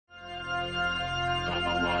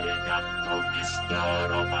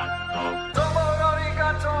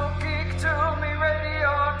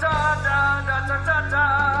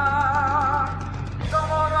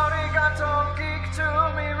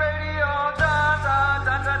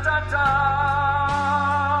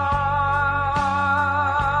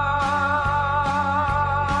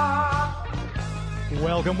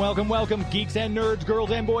Welcome, geeks and nerds,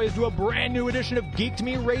 girls and boys, to a brand new edition of Geek to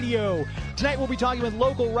Me Radio. Tonight we'll be talking with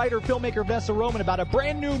local writer-filmmaker Vanessa Roman about a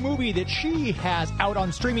brand new movie that she has out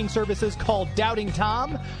on streaming services called Doubting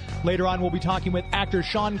Tom. Later on, we'll be talking with actor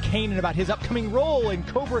Sean Kanan about his upcoming role in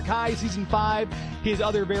Cobra Kai Season 5, his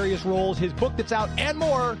other various roles, his book that's out, and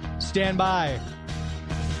more. Stand by.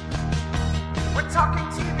 We're talking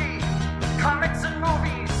TV, comics and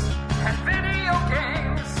movies, and video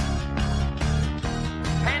games.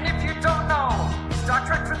 And if you don't know Star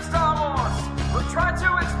Trek from Star Wars, we'll try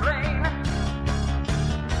to explain.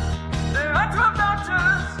 There are 12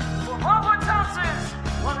 doctors for Hogwarts houses,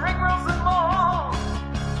 one ring rules them all.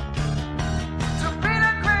 To be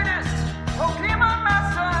the greatest Pokemon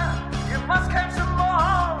master, you must catch them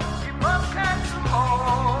all. You must catch them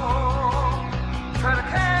all. Try to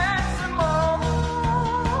catch them all.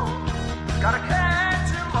 Gotta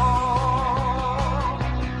catch them all.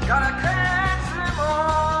 Gotta catch them all.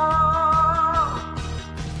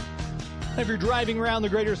 If you're driving around the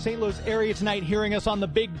greater St. Louis area tonight, hearing us on the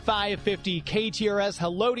Big 550 KTRS,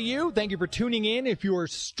 hello to you. Thank you for tuning in. If you are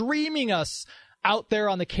streaming us out there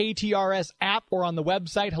on the KTRS app or on the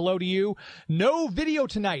website, hello to you. No video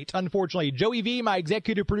tonight, unfortunately. Joey V, my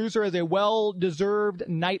executive producer, has a well-deserved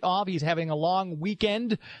night off. He's having a long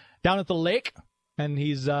weekend down at the lake, and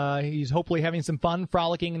he's hopefully having some fun,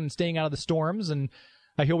 frolicking and staying out of the storms, and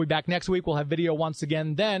he'll be back next week. We'll have video once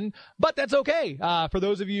again then, but that's okay. For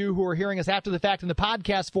those of you who are hearing us after the fact in the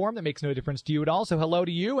podcast form, that makes no difference to you at all. So hello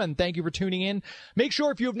to you, and thank you for tuning in. Make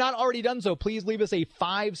sure if you have not already done so, please leave us a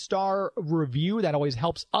 5-star review. That always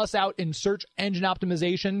helps us out in search engine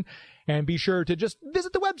optimization. And be sure to just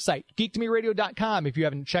visit the website, geektomeradio.com. If you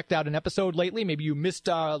haven't checked out an episode lately, maybe you missed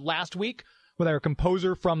last week with our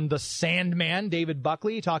composer from The Sandman, David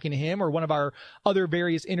Buckley, talking to him, or one of our other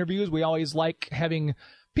various interviews. We always like having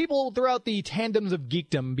people throughout the tandems of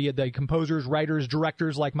geekdom, be it the composers, writers,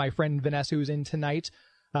 directors, like my friend Vanessa, who's in tonight.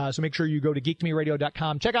 So make sure you go to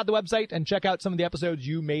geektomeradio.com, check out the website, and check out some of the episodes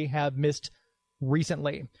you may have missed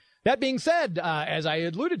recently. That being said, as I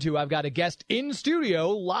alluded to, I've got a guest in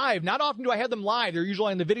studio live. Not often do I have them live. They're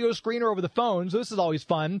usually on the video screen or over the phone, so this is always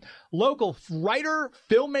fun. Local writer,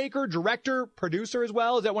 filmmaker, director, producer as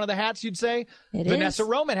well. Is that one of the hats you'd say? It Vanessa is.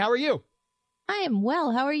 Roman, how are you? I am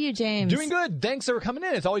well. How are you, James? Doing good. Thanks for coming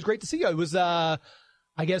in. It's always great to see you. It was, I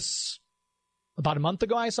guess, about a month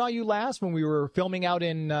ago I saw you last when we were filming out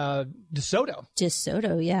in DeSoto.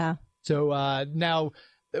 DeSoto, yeah. So now...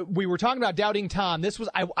 we were talking about Doubting Tom. This was,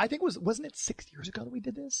 I think, wasn't it 6 years ago that we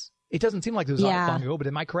did this? It doesn't seem like it was all that long ago, but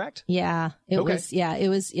am I correct? Yeah, it was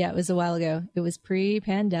a while ago. It was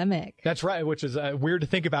pre-pandemic. That's right, which is weird to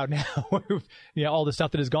think about now. All the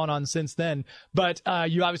stuff that has gone on since then. But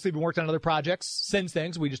you obviously been working on other projects since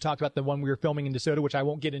then. So we just talked about the one we were filming in DeSoto, which I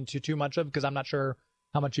won't get into too much of because I'm not sure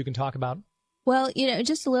how much you can talk about. Well,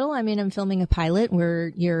 just a little. I mean, I'm filming a pilot.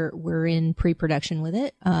 We're in pre-production with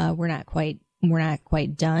it. We're not quite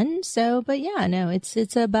done. So, but yeah, no,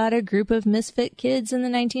 it's about a group of misfit kids in the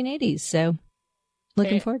 1980s. So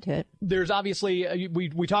looking forward to it. There's obviously,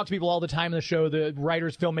 we talk to people all the time in the show, the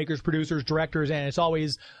writers, filmmakers, producers, directors, and it's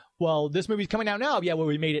always, well, this movie's coming out now. Yeah, well,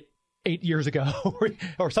 we made it 8 years ago,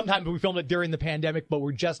 or sometimes we filmed it during the pandemic, but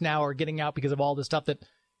we're just now are getting out because of all the stuff that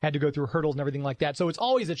had to go through hurdles and everything like that. So it's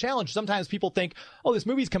always a challenge. Sometimes people think, oh, this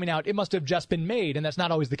movie's coming out, it must have just been made, and that's not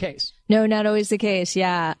always the case. No, not always the case.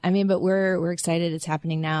 Yeah. I mean, but we're excited it's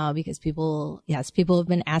happening now because people have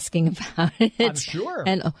been asking about it. I'm sure.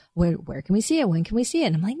 And where can we see it? When can we see it?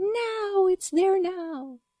 And I'm like, now, it's there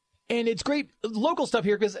now. And it's great local stuff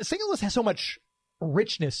here because St. Louis has so much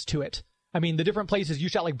richness to it. I mean, the different places you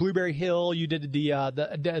shot, like Blueberry Hill, you did the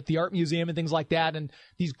art museum and things like that, and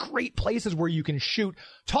these great places where you can shoot.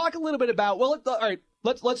 Talk a little bit about, well, all right,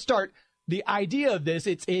 let's start. The idea of this,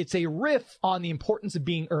 it's a riff on the importance of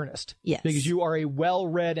being earnest. Yes. Because you are a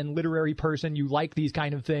well-read and literary person. You like these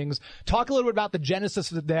kind of things. Talk a little bit about the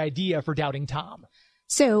genesis of the idea for Doubting Tom.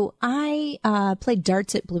 So I played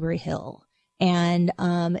darts at Blueberry Hill. And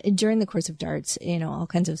during the course of darts, all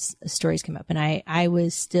kinds of stories came up. And I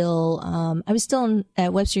was still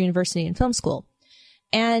at Webster University in film school.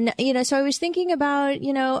 And, so I was thinking about,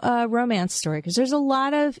 a romance story because there's a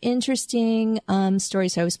lot of interesting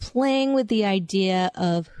stories. So I was playing with the idea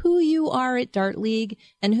of who you are at Dart League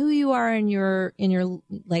and who you are in your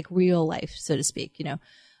like real life, so to speak,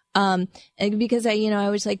 And because I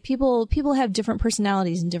was like, people have different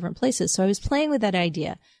personalities in different places. So I was playing with that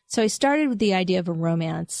idea. So I started with the idea of a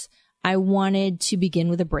romance. I wanted to begin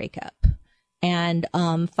with a breakup and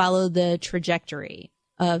follow the trajectory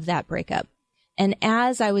of that breakup. And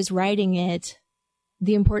as I was writing it,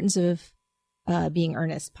 the importance of being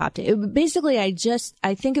earnest popped in. Basically, I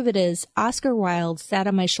think of it as Oscar Wilde sat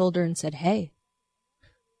on my shoulder and said, "Hey,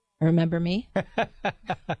 remember me?"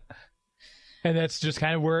 And that's just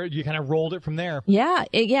kind of where you kind of rolled it from there. Yeah,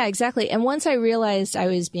 exactly. And once I realized I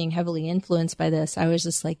was being heavily influenced by this, I was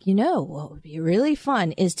just like, what would be really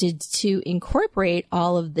fun is to incorporate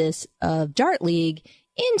all of this of Dart League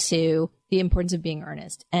into the importance of being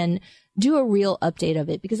earnest and do a real update of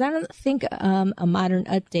it, because I don't think a modern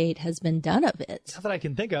update has been done of it. Not that I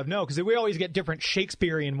can think of, no, because we always get different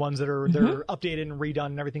Shakespearean ones that are they're updated and redone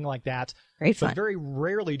and everything like that. Great fun. But very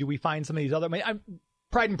rarely do we find some of these other.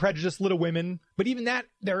 Pride and Prejudice, Little Women, but even that,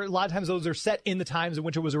 there are a lot of times those are set in the times in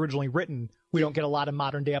which it was originally written. We don't get a lot of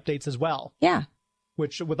modern day updates as well. Yeah.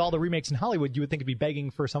 Which, with all the remakes in Hollywood, you would think it'd be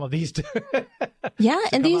begging for some of these to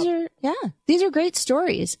these are great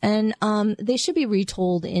stories, and they should be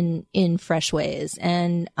retold in fresh ways.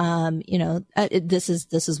 And this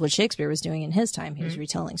is what Shakespeare was doing in his time. He was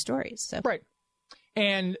retelling stories. So right.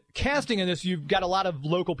 And casting in this, you've got a lot of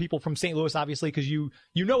local people from St. Louis, obviously, because you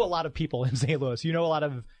know a lot of people in St. Louis. You know a lot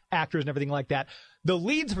of actors and everything like that. The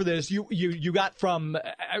leads for this, you got from.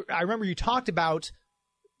 I remember you talked about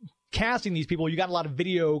casting these people. You got a lot of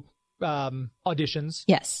video auditions.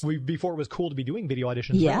 Yes. Before it was cool to be doing video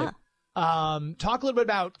auditions. Yeah. Really. Talk a little bit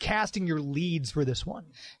about casting your leads for this one.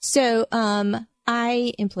 So,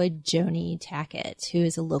 I employed Joni Tackett, who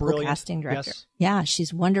is a local Brilliant. casting director. Yes. Yeah,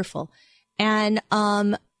 she's wonderful. And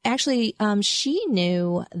actually, she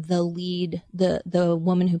knew the lead, the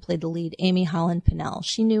woman who played the lead, Amy Holland Pinnell.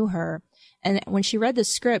 She knew her. And when she read the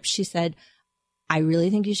script, she said, "I really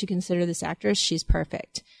think you should consider this actress. She's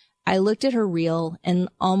perfect." I looked at her reel and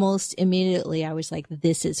almost immediately I was like,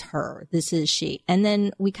 this is her. This is she. And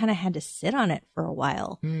then we kind of had to sit on it for a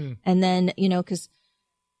while. And then,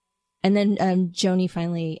 Joni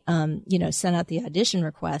finally, sent out the audition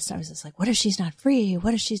request. I was just like, what if she's not free?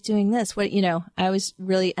 What if she's doing this? I was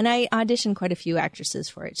really, and I auditioned quite a few actresses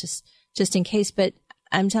for it just in case, but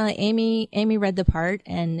I'm telling Amy read the part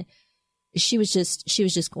and she was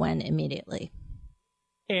just Gwen immediately.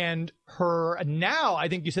 And her now, I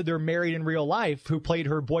think you said they're married in real life, who played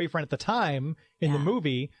her boyfriend at the time in the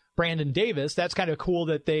movie, Brandon Davis. That's kind of cool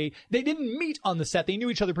that they didn't meet on the set. They knew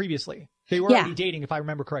each other previously. They were already dating, if I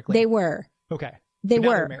remember correctly. They were. Okay. They were.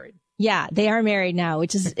 They're married. Yeah, they are married now,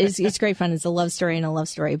 which is it's great fun. It's a love story and a love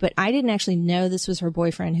story. But I didn't actually know this was her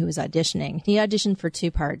boyfriend who was auditioning. He auditioned for two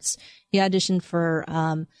parts. He auditioned for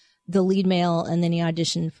the lead male, and then he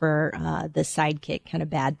auditioned for the sidekick, kind of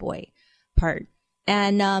bad boy part.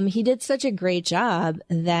 And he did such a great job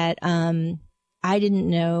that I didn't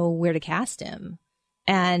know where to cast him.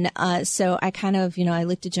 And so I kind of, I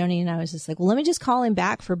looked at Joni and I was just like, well, let me just call him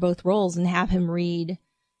back for both roles and have him read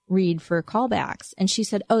for callbacks. And she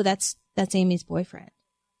said, oh, that's Amy's boyfriend.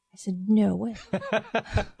 I said, no way.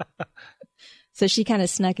 So she kind of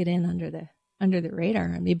snuck it in under the radar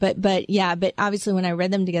on me. But obviously when I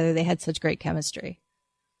read them together, they had such great chemistry.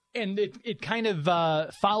 And it kind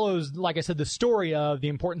of follows, like I said, the story of the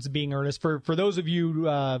importance of being earnest. For those of you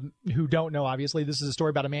who don't know, obviously, this is a story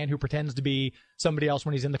about a man who pretends to be somebody else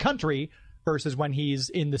when he's in the country versus when he's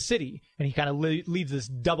in the city. And he kind of leads this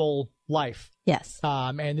double life. Yes.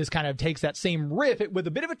 And this kind of takes that same riff with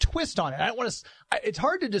a bit of a twist on it. I don't want to. It's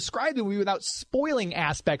hard to describe the movie without spoiling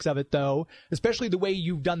aspects of it, though, especially the way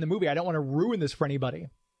you've done the movie. I don't want to ruin this for anybody.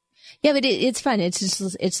 Yeah, but it's fun.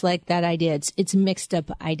 It's like that idea. It's mixed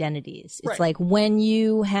up identities. It's like when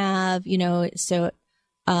you have, so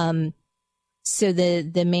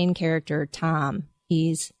the main character, Tom,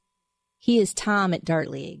 he is Tom at Dart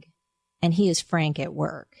League and he is Frank at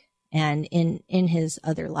work and in his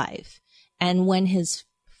other life. And when his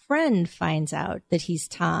friend finds out that he's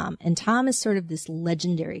Tom, and Tom is sort of this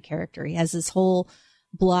legendary character. He has this whole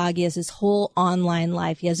blog. He has his whole online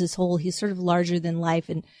life. He's sort of larger than life.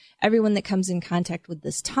 And everyone that comes in contact with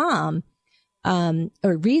this Tom,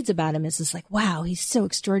 or reads about him is just like, wow, he's so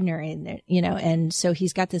extraordinary. And, and so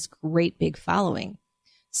he's got this great big following.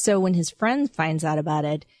 So when his friend finds out about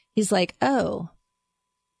it, he's like, oh,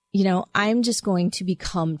 I'm just going to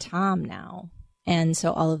become Tom now. And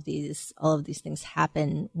so all of these things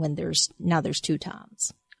happen when there's two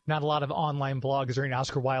Toms. Not a lot of online blogs during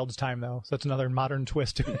Oscar Wilde's time, though. So that's another modern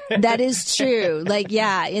twist. That is true. Like,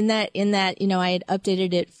 yeah, in that, I had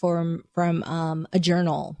updated it from a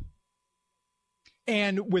journal.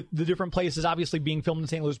 And with the different places obviously being filmed in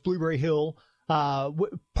St. Louis, Blueberry Hill,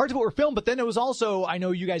 parts of it were filmed, but then it was also, I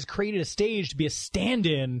know you guys created a stage to be a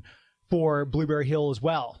stand-in for Blueberry Hill as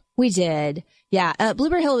well. We did. Yeah.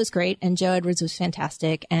 Blueberry Hill was great, and Joe Edwards was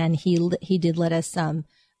fantastic. And he did let us,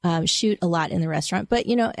 shoot a lot in the restaurant. But,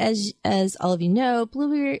 you know, as all of you know,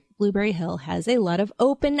 Blueberry Hill has a lot of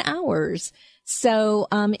open hours. So,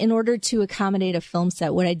 in order to accommodate a film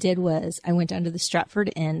set, what I did was I went down to the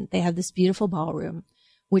Stratford Inn. They have this beautiful ballroom,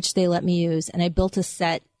 which they let me use. And I built a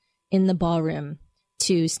set in the ballroom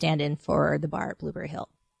to stand in for the bar at Blueberry Hill.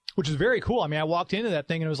 Which is very cool. I mean, I walked into that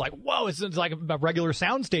thing and it was like, whoa, it's like a regular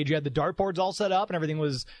sound stage. You had the dartboards all set up and everything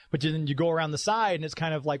was, but then you go around the side and it's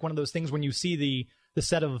kind of like one of those things when you see the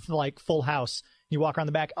set of like Full House, you walk around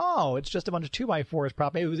the back, oh, it's just a bunch of 2x4s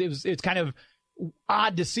prop. It's kind of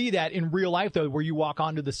odd to see that in real life though, where you walk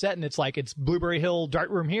onto the set and it's like, it's Blueberry Hill dart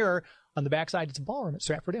room here. On the backside, it's a ballroom at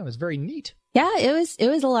Stratford Inn. It's very neat. Yeah, it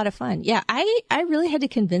was a lot of fun. Yeah, I really had to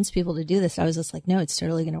convince people to do this. I was just like, no, it's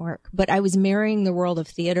totally going to work. But I was marrying the world of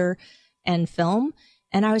theater and film.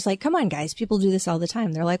 And I was like, come on, guys, people do this all the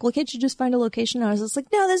time. They're like, well, can't you just find a location? And I was just like,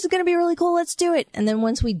 no, this is going to be really cool. Let's do it. And then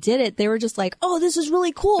once we did it, they were just like, oh, this is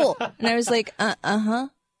really cool. And I was like, uh-huh.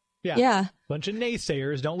 Yeah. Bunch of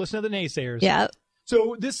naysayers. Don't listen to the naysayers. Yeah.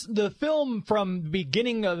 So the film from the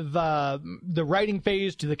beginning of the writing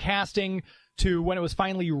phase to the casting to when it was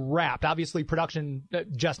finally wrapped, obviously production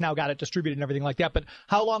just now got it distributed and everything like that. But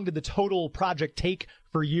how long did the total project take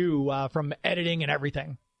for you from editing and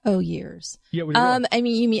everything? Oh, years. Yeah. I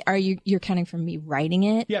mean, you're counting from me writing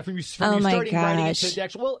it? Yeah, from you starting writing it to the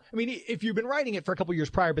actual. Well, I mean, if you've been writing it for a couple years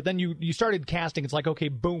prior, but then you started casting, it's like, okay,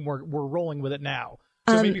 boom, we're rolling with it now.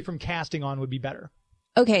 So maybe from casting on would be better.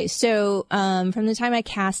 Okay, so from the time I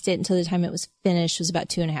cast it until the time it was finished was about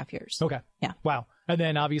 2.5 years. Okay. Yeah. Wow. And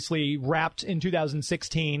then obviously wrapped in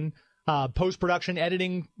 2016. Post-production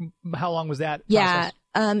editing, how long was that process?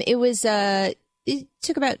 Yeah. It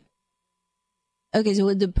took about, okay,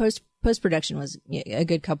 so the post-production was a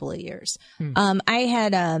good couple of years. I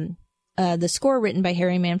had the score written by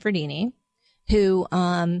Harry Manfredini, who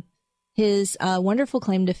his wonderful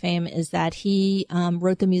claim to fame is that he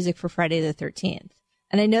wrote the music for Friday the 13th.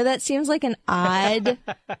 And I know that seems like an odd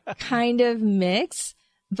kind of mix,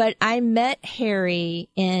 but I met Harry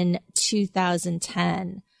in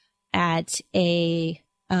 2010 at a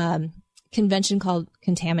convention called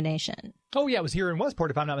Contamination. Oh, yeah. It was here in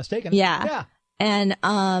Westport, if I'm not mistaken. Yeah. And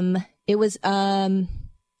it was, they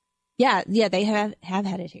have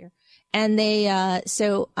had it here. And they, I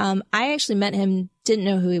actually met him, didn't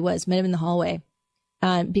know who he was, met him in the hallway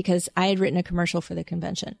because I had written a commercial for the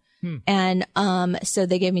convention. And so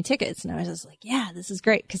they gave me tickets and I was just like, yeah, this is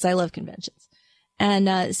great because I love conventions.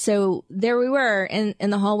 And so there we were in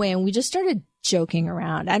the hallway and we just started joking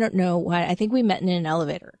around. I don't know why. I think we met in an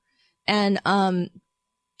elevator. And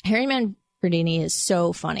Harry Manfredini is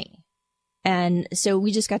so funny. And so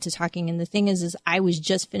we just got to talking. And the thing is I was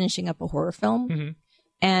just finishing up a horror film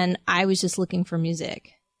and I was just looking for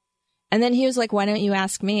music. And then he was like, why don't you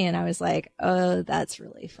ask me? And I was like, oh, that's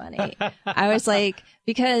really funny. I was like,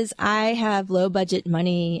 because I have low budget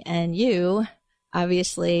money and you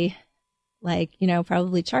obviously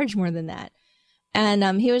probably charge more than that.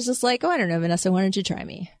 And he was just like, oh, I don't know, Vanessa, why don't you try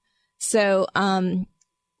me? So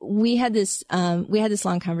we had this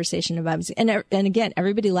long conversation about music. And again,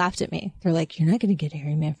 everybody laughed at me. They're like, you're not going to get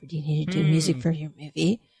Harry Manfredini to do music for your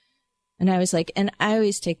movie. And I was like, and I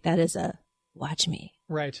always take that as a watch me.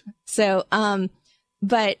 Right. So,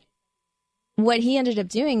 but what he ended up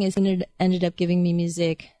doing is ended up giving me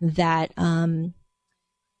music that,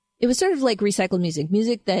 it was sort of like recycled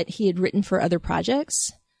music that he had written for other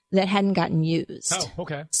projects that hadn't gotten used. Oh,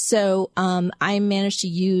 okay. So, I managed to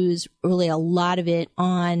use really a lot of it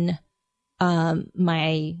on,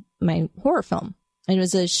 my horror film. And it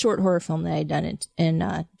was a short horror film that I had done in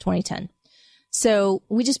 2010. So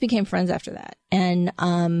we just became friends after that. And,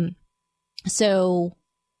 so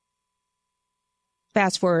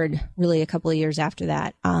fast forward really a couple of years after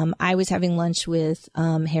that, I was having lunch with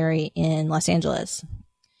Harry in Los Angeles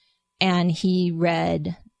and he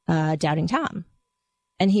read Doubting Tom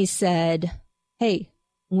and he said, hey,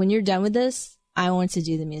 when you're done with this, I want to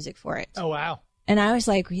do the music for it. Oh, wow. And I was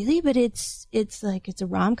like, really? But it's a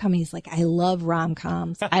rom-com. He's like, I love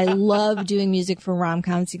rom-coms. I love doing music for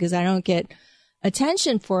rom-coms because I don't get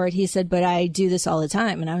attention for it. He said, but I do this all the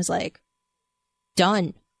time. And I was like,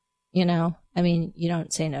 done. I mean, you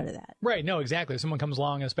don't say no to that. Right. No, exactly. If someone comes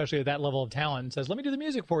along, especially at that level of talent, and says, let me do the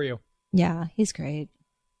music for you. Yeah, he's great.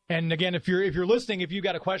 And again, if you're listening, if you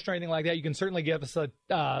got a question or anything like that, you can certainly give us a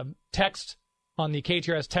text on the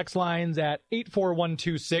KTRS text lines at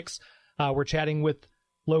 84126. We're chatting with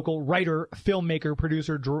local writer, filmmaker,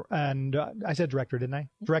 producer, and I said director, didn't I?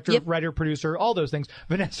 Director, Yep. writer, producer, all those things.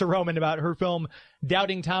 Vanessa Roman, about her film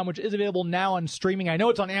Doubting Tom, which is available now on streaming. I know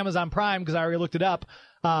it's on Amazon Prime because I already looked it up.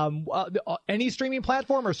 Any streaming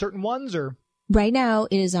platform or certain ones, or? Right now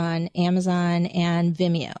it is on Amazon and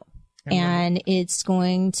Vimeo. And it's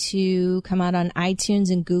going to come out on iTunes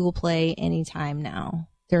and Google Play anytime now.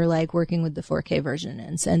 They're like working with the 4K version,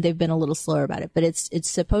 and they've been a little slower about it, but it's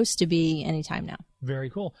supposed to be anytime now. Very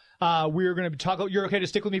cool. We're going to talk. You're okay to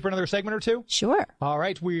stick with me for another segment or two? Sure. All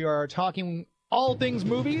right. We are talking all things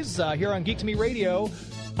movies here on Geek to Me Radio.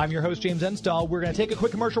 I'm your host, James Enstall. We're going to take a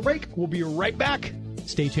quick commercial break. We'll be right back.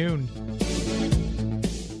 Stay tuned.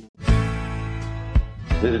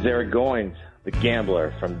 This is Eric Goins, the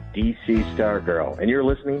gambler from DC Stargirl, and you're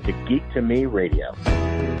listening to Geek to Me Radio.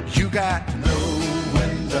 You got to know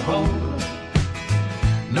when to hold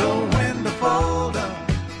up, know when to fold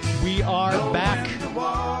up. We are back. When to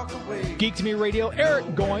walk away. Geek to Me Radio. Eric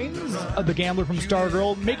Goins, the gambler from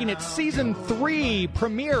Stargirl, making it season 3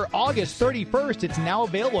 premiere August 31st. It's now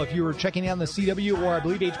available if you were checking out on the CW or I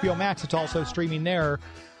believe HBO Max. It's also streaming there.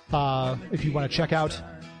 If you want to check out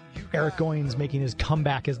Eric Goins making his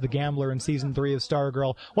comeback as the gambler in season 3 of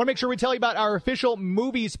Stargirl. Want to make sure we tell you about our official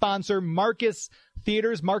movie sponsor, Marcus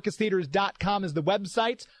Theaters. MarcusTheaters.com is the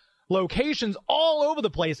website. Locations all over the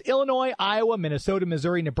place: Illinois, Iowa, Minnesota,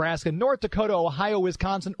 Missouri, Nebraska, North Dakota, Ohio,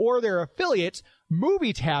 Wisconsin, or their affiliates,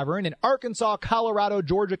 Movie Tavern in Arkansas, Colorado,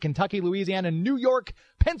 Georgia, Kentucky, Louisiana, New York,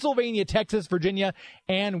 Pennsylvania, Texas, Virginia,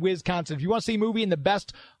 and Wisconsin. If you want to see a movie in the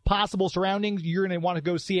best possible surroundings, you're going to want to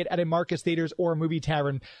go see it at a Marcus Theaters or a Movie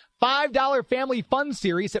Tavern. $5 Family Fun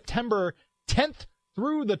Series, September 10th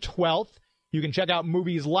through the 12th. You can check out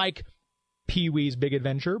movies like Pee-wee's Big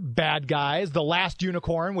Adventure, Bad Guys, The Last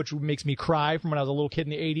Unicorn, which makes me cry from when I was a little kid in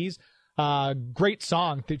the 80s. Great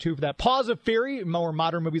song, too, for that. Paws of Fury, more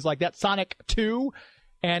modern movies like that. Sonic 2,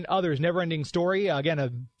 and others. Never-Ending Story, again,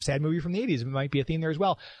 a sad movie from the 80s. It might be a theme there as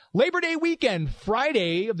well. Labor Day weekend,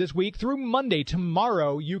 Friday of this week through Monday,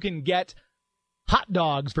 tomorrow, you can get hot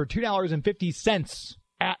dogs for $2.50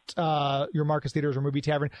 at your Marcus Theaters or Movie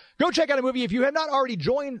Tavern. Go check out a movie. If you have not already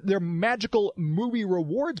joined their magical movie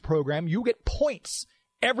rewards program, you get points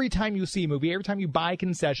every time you see a movie. Every time you buy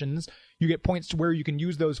concessions, you get points to where you can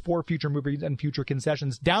use those for future movies and future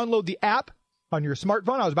concessions. Download the app on your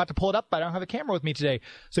smartphone. I was about to pull it up, but I don't have a camera with me today,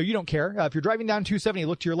 so you don't care. If you're driving down 270,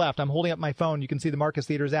 look to your left. I'm holding up my phone. You can see the Marcus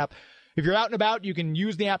Theaters app. If you're out and about, you can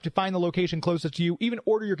use the app to find the location closest to you. Even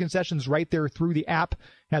order your concessions right there through the app.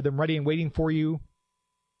 Have them ready and waiting for you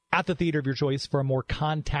at the theater of your choice for a more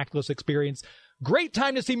contactless experience. Great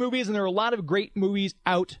time to see movies, and there are a lot of great movies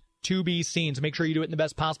out to be seen. So make sure you do it in the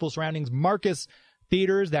best possible surroundings. Marcus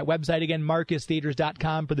Theaters, that website again,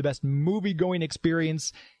 marcustheaters.com, for the best movie-going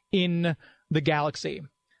experience in the galaxy.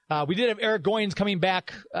 We did have Eric Goins coming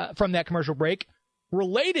back from that commercial break.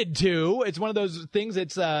 Related to, it's one of those things,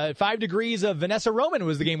 it's 5 Degrees of Vanessa Roman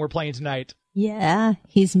was the game we're playing tonight. Yeah,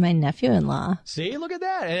 he's my nephew-in-law. See, look at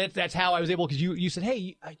that. And that's how I was able, because you said,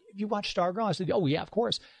 hey, you watched Stargirl? I said, oh, yeah, of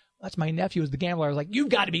course. That's my nephew is the gambler. I was like, you've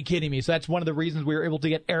got to be kidding me. So that's one of the reasons we were able to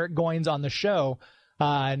get Eric Goins on the show.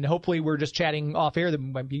 And hopefully we're just chatting off air. That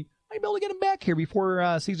might be able to get him back here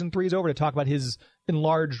before season 3 is over to talk about his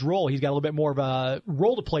enlarged role. He's got a little bit more of a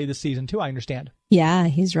role to play this season, too, I understand. Yeah,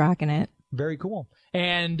 he's rocking it. Very cool.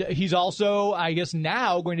 And he's also, I guess,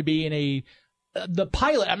 now going to be in the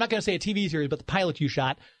pilot. I'm not going to say a TV series, but the pilot you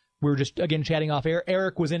shot. We were just, again, chatting off air.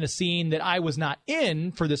 Eric was in a scene that I was not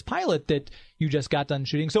in for this pilot that you just got done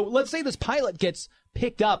shooting. So let's say this pilot gets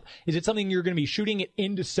picked up. Is it something you're going to be shooting it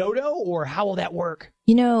in DeSoto, or how will that work?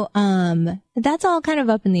 You know, that's all kind of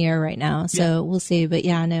up in the air right now. So we'll see. But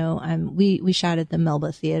yeah, no, we shot at the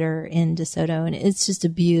Melba Theater in DeSoto, and it's just a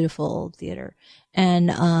beautiful theater. And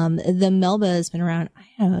the Melba has been around,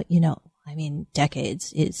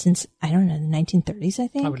 decades. Since, I don't know, the 1930s, I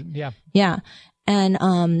think. Yeah. And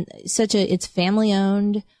it's family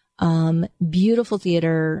owned, beautiful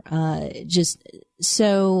theater. Just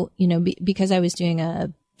so, because I was doing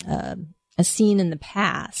a scene in the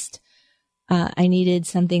past, I needed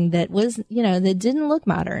something that was, that didn't look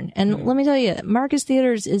modern. And let me tell you, Marcus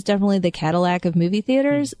Theaters is definitely the Cadillac of movie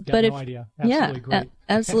theaters. No idea. Absolutely great.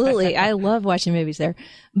 Absolutely. I love watching movies there,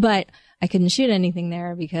 but I couldn't shoot anything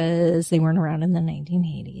there because they weren't around in the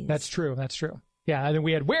 1980s. That's true. Yeah, I think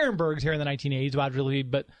we had Warenbergs here in the 1980s, obviously,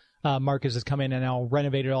 but Marcus has come in and now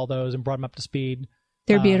renovated all those and brought them up to speed.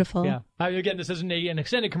 They're beautiful. Yeah. Again, this isn't an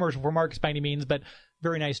extended commercial for Marcus by any means, but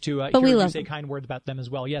very nice to hear you say kind words about them as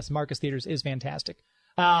well. Yes, Marcus Theaters is fantastic.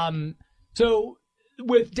 So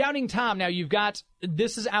with Doubting Tom, now you've got,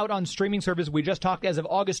 this is out on streaming service. We just talked as of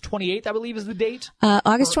August 28th, I believe is the date.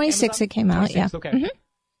 August 26th it came out, 26th, yeah. Okay. Mm-hmm.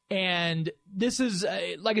 And this is,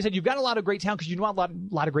 like I said, you've got a lot of great talent because you know a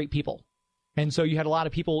lot of great people. And so you had a lot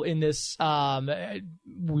of people in this.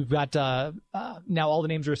 We've got now all the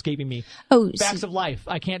names are escaping me. Oh, Facts of Life.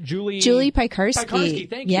 I can't. Julie Pikarsky.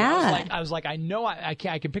 Thank you. Yeah. I was like, I know I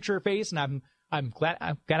can picture her face, and I'm glad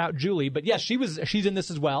I got out Julie. But yes, she's in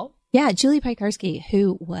this as well. Yeah, Julie Pikarsky,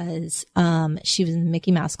 who was she was in the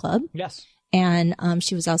Mickey Mouse Club. Yes. And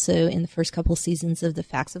she was also in the first couple seasons of the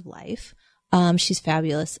Facts of Life. She's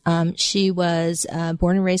fabulous. She was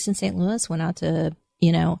born and raised in St. Louis. Went out to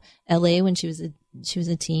LA when she was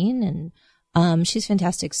a teen, and she's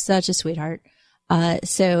fantastic. Such a sweetheart.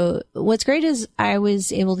 So what's great is I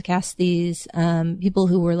was able to cast these people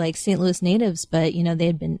who were like St. Louis natives, but they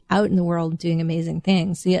had been out in the world doing amazing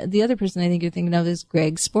things. The other person I think you're thinking of is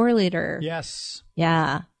Greg Sporlater. Yes.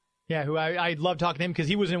 Yeah. Yeah, who I love talking to him because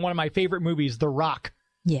he was in one of my favorite movies, The Rock.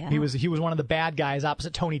 Yeah. He was one of the bad guys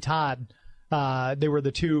opposite Tony Todd. They were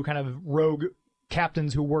the two kind of rogue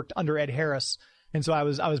captains who worked under Ed Harris. And so I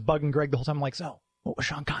was bugging Greg the whole time. I'm like, so what was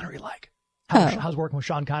Sean Connery like? How's working with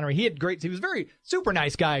Sean Connery? He was very super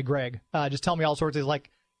nice guy, Greg. Just telling me all sorts of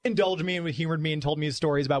like indulged me and humored me and told me his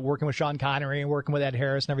stories about working with Sean Connery and working with Ed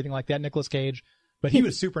Harris and everything like that, Nicolas Cage. But he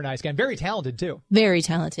was super nice guy and very talented too. Very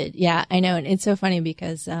talented. Yeah, I know. And it's so funny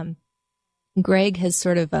because Greg has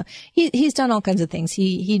sort of he's done all kinds of things.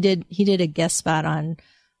 He did a guest spot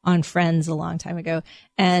on Friends a long time ago.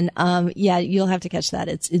 And yeah, you'll have to catch that.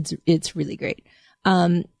 It's really great.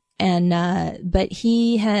 But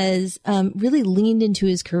he has really leaned into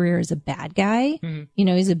his career as a bad guy.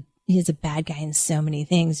 Mm-hmm. He's a bad guy in so many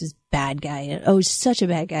things. He's a bad guy. He's such a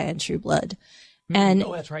bad guy in True Blood. And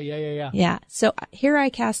that's right. Yeah. Yeah. So here I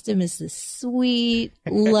cast him as this sweet,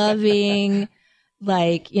 loving,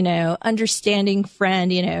 understanding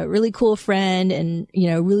friend, really cool friend and,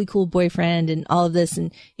 really cool boyfriend and all of this.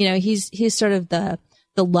 And, he's sort of the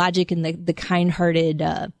logic and the kind-hearted,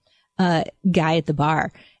 guy at the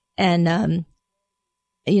bar. And,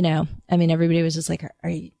 everybody was just like, are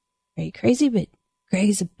you crazy? But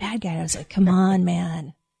Greg's a bad guy. I was like, come on,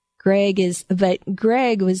 man. This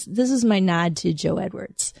is my nod to Joe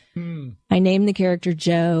Edwards. I named the character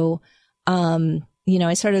Joe.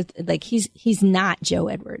 I sort of like, he's not Joe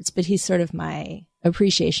Edwards, but he's sort of my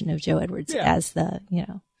appreciation of Joe Edwards as the,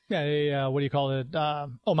 Yeah, what do you call it?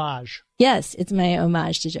 Homage. Yes, it's my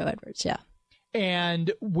homage to Joe Edwards, yeah.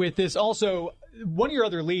 And with this also, one of your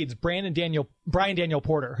other leads, Brian Daniel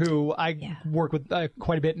Porter, who I work with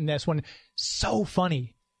quite a bit in this one. So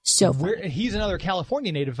funny. So funny. He's another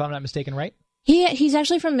California native, if I'm not mistaken, right? He's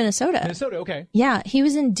actually from Minnesota. Minnesota, okay. Yeah, he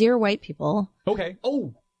was in Dear White People. Okay.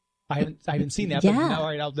 Oh, I haven't seen that. Yeah. But all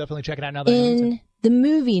right, I'll definitely check it out now that in the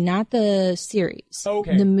movie, not the series.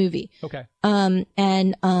 Okay. The movie. Okay. And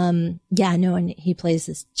he plays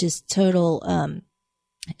this just total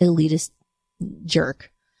elitist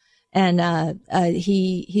jerk. And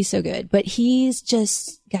he's so good. But he's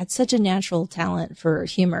just got such a natural talent for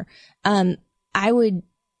humor.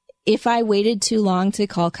 If I waited too long to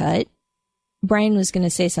call cut, Brian was going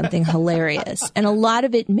to say something hilarious. And a lot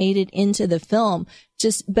of it made it into the film.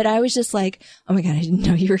 But I was just like, oh my God, I didn't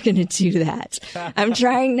know you were going to do that. I'm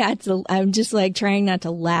just like trying not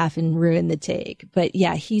to laugh and ruin the take. But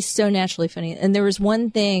yeah, he's so naturally funny. And there was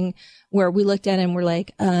one thing where we looked at him, we're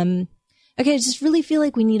like, okay, I just really feel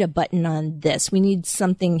like we need a button on this. We need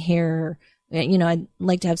something here. I'd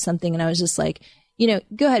like to have something. And I was just like,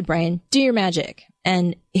 go ahead, Brian, do your magic.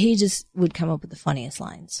 And he just would come up with the funniest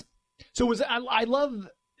lines. So I love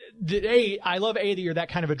that you're that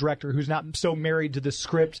kind of a director who's not so married to the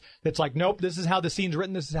script that's like, nope, this is how the scene's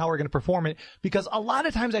written, this is how we're going to perform it. Because a lot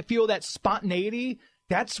of times I feel that spontaneity,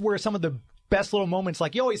 that's where some of the best little moments,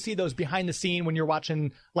 like you always see those behind the scene when you're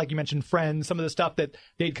watching, like you mentioned, Friends, some of the stuff that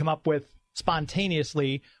they'd come up with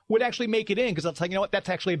spontaneously would actually make it in because it's like, that's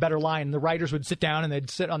actually a better line. The writers would sit down and they'd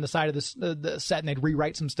sit on the side of the set and they'd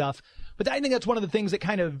rewrite some stuff. But I think that's one of the things that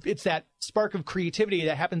kind of, it's that spark of creativity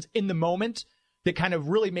that happens in the moment that kind of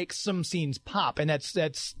really makes some scenes pop. And that's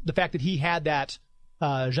the fact that he had that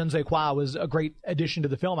je ne sais quoi was a great addition to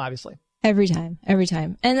the film, obviously. Every time.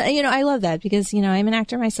 And, I love that because, I'm an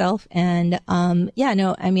actor myself. And,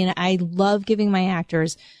 I love giving my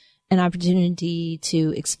actors an opportunity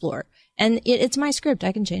to explore. And it's my script.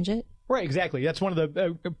 I can change it. Right, exactly. That's one of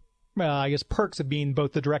the, I guess, perks of being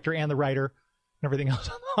both the director and the writer and everything else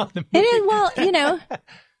on the movie. It is, well,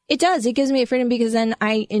 it does. It gives me a freedom because then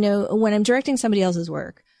when I'm directing somebody else's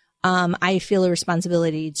work, I feel a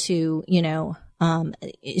responsibility to,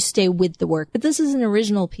 stay with the work. But this is an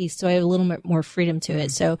original piece, so I have a little bit more freedom to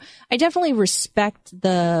it. So I definitely respect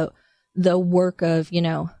the work of,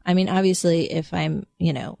 I mean, obviously if I'm,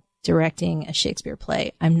 directing a Shakespeare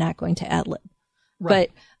play, I'm not going to ad lib.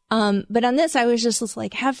 Right. But on this, I was just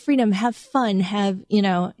like, have freedom, have fun, have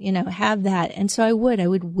that. And so I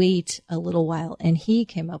would wait a little while, and he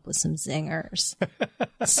came up with some zingers.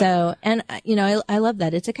 So, and I love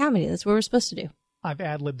that. It's a comedy. That's what we're supposed to do. I've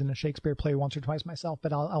ad-libbed in a Shakespeare play once or twice myself,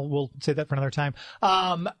 but we'll say that for another time.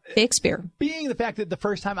 Shakespeare. Being the fact that the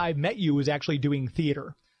first time I met you was actually doing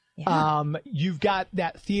theater. Yeah. You've got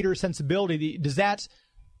that theater sensibility.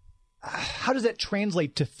 How does that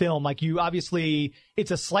translate to film? Like, you obviously, it's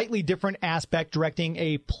a slightly different aspect directing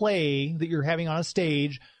a play that you're having on a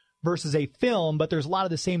stage versus a film, but there's a lot of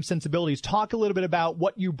the same sensibilities. Talk a little bit about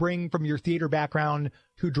what you bring from your theater background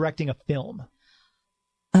to directing a film.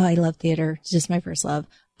 Oh, I love theater. It's just my first love.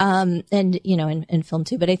 And, and film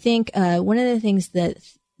too. But I think, one of the things that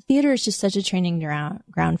theater is just such a training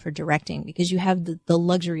ground for directing, because you have the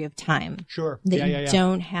luxury of time. Sure. That you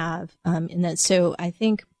don't have, in that. So I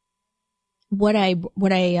think what I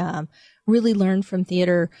really learned from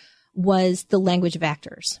theater was the language of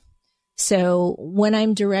actors. So when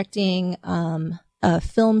I'm directing, a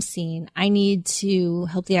film scene, I need to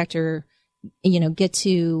help the actor, get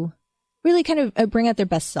to really kind of bring out their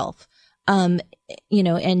best self, and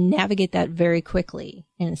navigate that very quickly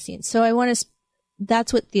in a scene. So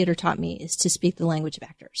that's what theater taught me, is to speak the language of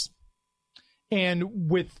actors. And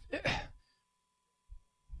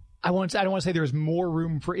I don't want to say there's more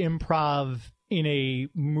room for improv in a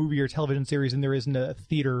movie or television series than there is in a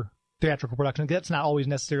theatrical production. That's not always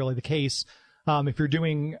necessarily the case. If you're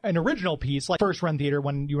doing an original piece, like first run theater,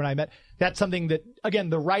 when you and I met, that's something that,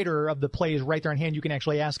 again, the writer of the play is right there on hand. You can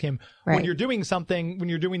actually ask him. Right. When you're doing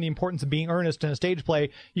the importance of being earnest in a stage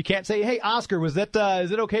play, you can't say, "Hey, Oscar, is it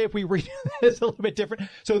okay if we read this a little bit different?"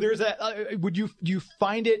 So there's do you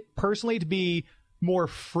find it personally to be more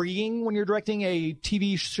freeing when you're directing a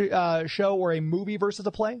TV show or a movie versus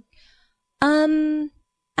a play? I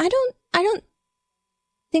don't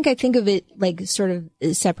think I think of it like sort of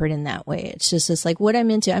separate in that way. It's just like what I'm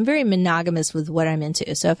into. I'm very monogamous with what I'm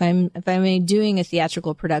into. So if I'm doing a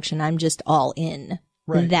theatrical production, I'm just all in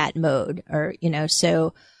that mode, or,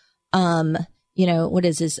 so, what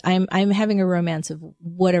is this? I'm having a romance of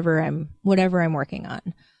whatever I'm working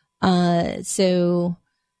on. So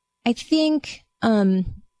I think, let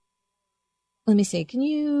me see. Can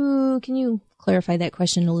you clarify that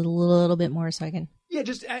question a little bit more so I can? Yeah,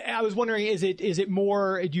 just I was wondering, is it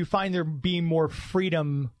more? Do you find there being more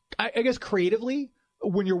freedom, I guess, creatively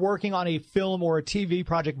when you're working on a film or a TV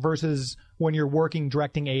project versus when you're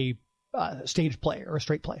directing a stage play or a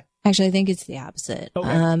straight play? Actually, I think it's the opposite.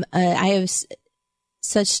 Okay. I have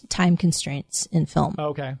such time constraints in film.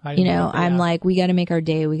 Okay. I'm like, we got to make our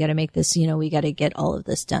day. We got to make this. We got to get all of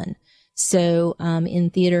this done. So in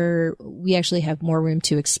theater, we actually have more room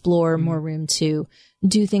to explore, more room to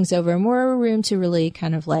do things over, more room to really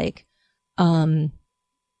kind of like, find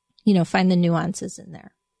the nuances in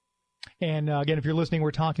there. And again, if you're listening,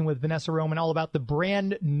 we're talking with Vanessa Roman all about the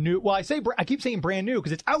brand new. Well, I keep saying brand new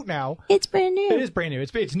because it's out now. It's brand new. It is brand new.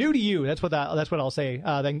 It's new to you. That's what I'll say.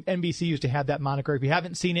 The NBC used to have that moniker. If you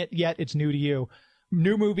haven't seen it yet, it's new to you.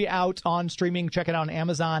 New movie out on streaming. Check it out on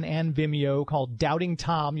Amazon and Vimeo, called Doubting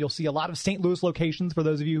Tom. You'll see a lot of St. Louis locations for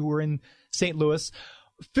those of you who are in St. Louis.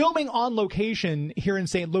 Filming on location here in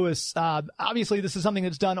St. Louis, obviously this is something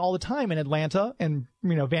that's done all the time in Atlanta and,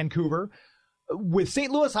 Vancouver. With St.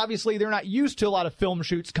 Louis, obviously they're not used to a lot of film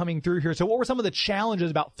shoots coming through here. So what were some of the challenges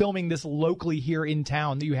about filming this locally here in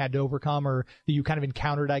town that you had to overcome, or that you kind of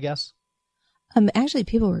encountered, I guess? Actually,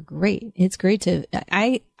 people were great. It's great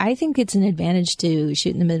I think it's an advantage to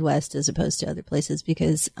shoot in the Midwest as opposed to other places,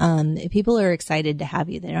 because, people are excited to have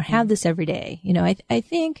you. They don't have this every day. I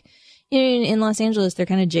think in Los Angeles, they're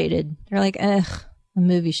kind of jaded. They're like, ugh, a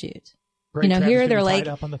movie shoot. Great, here they're like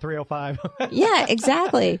up on the 305. Yeah,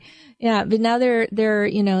 exactly. Yeah. But now they're,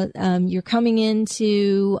 you're coming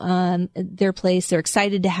into, their place. They're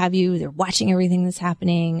excited to have you. They're watching everything that's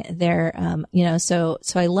happening. They're, so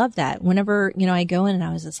I love that. Whenever, I go in and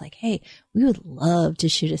I was just like, hey, we would love to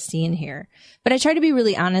shoot a scene here. But I try to be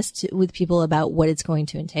really honest with people about what it's going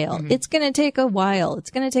to entail. Mm-hmm. It's going to take a while.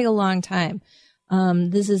 It's going to take a long time.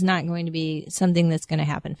 This is not going to be something that's going to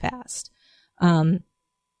happen fast.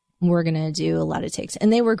 We're going to do a lot of takes,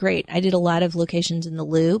 and they were great. I did a lot of locations in the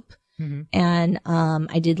Loop, and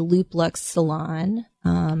I did Loop Luxe Salon.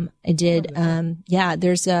 I did,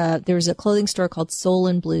 there was a clothing store called Soul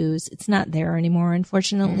and Blues. It's not there anymore,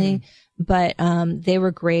 unfortunately, but they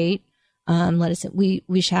were great. let us in.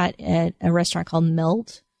 We shot at a restaurant called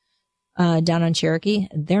Melt down on Cherokee.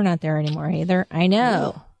 They're not there anymore either. I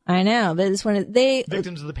know. But it's one of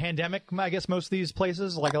victims of the pandemic. I guess most of these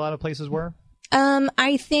places, like a lot of places, were.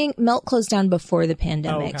 I think Melt closed down before the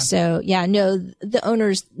pandemic. Oh, okay. So yeah, no, the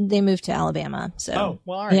owners, they moved to Alabama. So,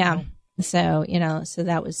 well, all right. Yeah. Well. So, so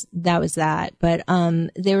that was that. But,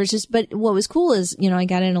 there was but what was cool is, I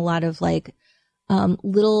got in a lot of like,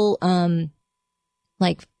 little,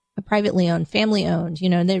 like privately owned, family owned,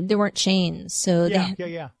 there weren't chains. So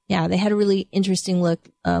yeah, they had a really interesting look,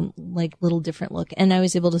 like little different look. And I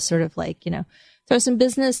was able to sort of like, throw some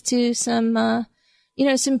business to some,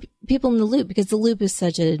 some people in the Loop, because the Loop is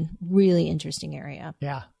such a really interesting area.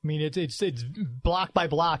 Yeah, I mean it's block by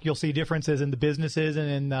block. You'll see differences in the businesses and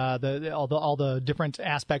in all the different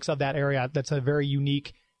aspects of that area. That's a very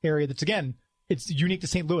unique area. That's again, it's unique to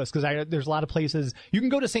St. Louis, because there's a lot of places you can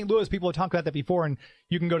go to St. Louis. People have talked about that before, and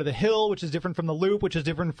you can go to the Hill, which is different from the Loop, which is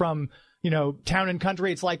different from Town and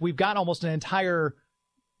Country. It's like we've got almost an entire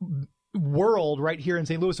world right here in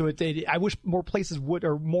St. Louis. So I wish more places would,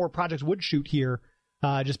 or more projects would shoot here.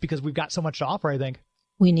 Just because we've got so much to offer, I think.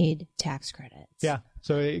 We need tax credits. Yeah.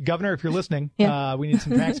 So, Governor, if you're listening, we need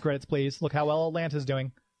some tax credits, please. Look how well Atlanta's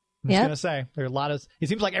doing. I'm just going to say, there are a lot of, it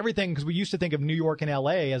seems like everything, because we used to think of New York and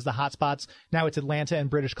LA as the hot spots. Now it's Atlanta and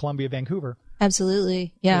British Columbia, Vancouver.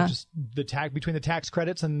 Absolutely. Yeah. So just between the tax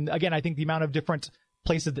credits. And again, I think the amount of different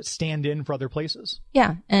places that stand in for other places.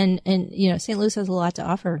 Yeah. And St. Louis has a lot to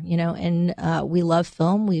offer, and we love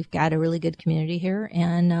film. We've got a really good community here,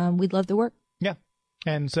 and we'd love the work. Yeah.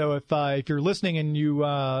 And so if you're listening and you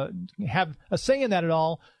have a say in that at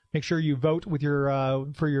all, make sure you vote with your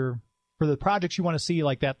for the projects you want to see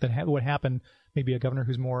like that would happen. Maybe a governor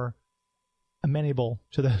who's more amenable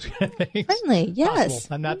to those kind of things. Friendly, yes.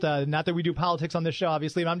 I'm not that we do politics on this show,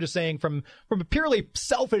 obviously. But I'm just saying from a purely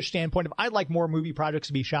selfish standpoint, I'd like more movie projects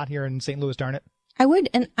to be shot here in St. Louis. Darn it. I would,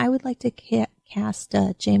 and I would like to cast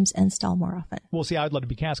James Enstall more often. We'll see. I'd love to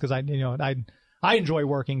be cast because I enjoy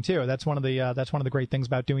working too. That's one of the great things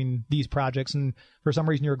about doing these projects. And for some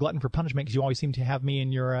reason, you're a glutton for punishment because you always seem to have me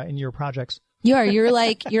in your projects. You're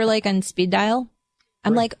like on speed dial.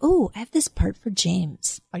 I'm like, oh, I have this part for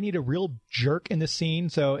James. I need a real jerk in this scene.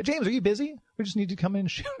 So, James, are you busy? We just need to come in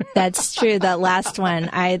and shoot. That's true. That last one,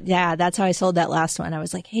 that's how I sold that last one. I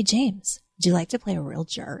was like, hey, James, would you like to play a real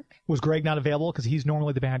jerk? Was Greg not available? Because he's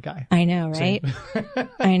normally the bad guy. I know, right?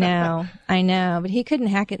 I know. But he couldn't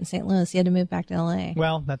hack it in St. Louis. He had to move back to L.A.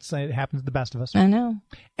 Well, it happens to the best of us. I know.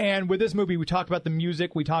 And with this movie, we talked about the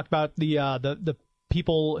music. We talked about the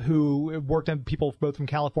people who worked on people both from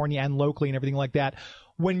California and locally and everything like that.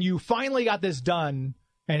 When you finally got this done,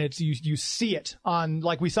 and it's you see it on,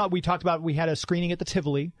 like we talked about, we had a screening at the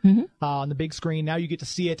Tivoli on the big screen. Now you get to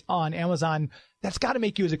see it on Amazon. That's got to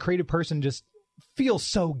make you as a creative person just feel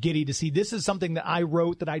so giddy to see this is something that I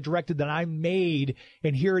wrote, that I directed, that I made,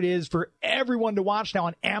 and here it is for everyone to watch now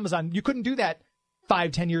on Amazon. You couldn't do that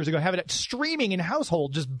 5-10 years ago. Having it streaming in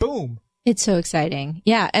household, just boom. It's so exciting.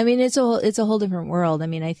 Yeah, I mean it's a whole different world. I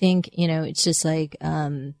mean, I think it's just like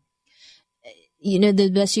the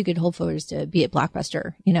best you could hope for is to be at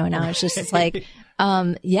Blockbuster. Now it's like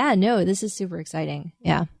this is super exciting.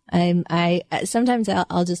 Yeah, I sometimes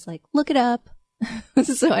I'll just like look it up.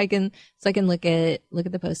 so I can look at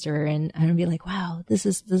the poster and be like, wow, this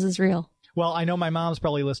is real. Well, I know my mom's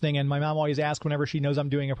probably listening, and my mom always asks whenever she knows I'm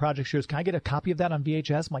doing a project, she goes, can I get a copy of that on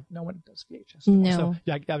VHS? I'm like, no one does VHS. No.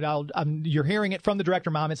 So you're hearing it from the director,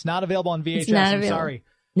 Mom. It's not available on VHS. It's not available. I'm sorry.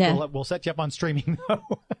 No. We'll set you up on streaming, though.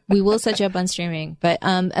 We will set you up on streaming, but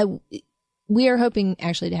we are hoping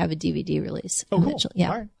actually to have a DVD release. Oh, cool. Yeah.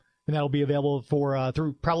 All right. And that'll be available for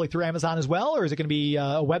probably through Amazon as well, or is it going to be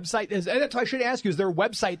a website? That's what I should ask you. Is there a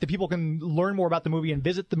website that people can learn more about the movie and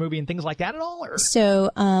visit the movie and things like that at all? Or?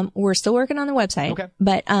 So we're still working on the website, okay.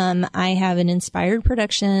 But I have an Inspired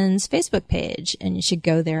Productions Facebook page, and you should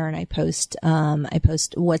go there. And I post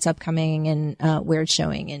what's upcoming and where it's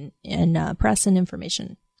showing and press and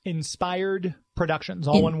information. Inspired Productions,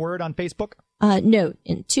 all one word on Facebook? No,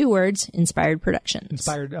 in 2 words, Inspired Productions.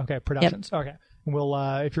 Inspired, okay, Productions, yep. Okay. We'll,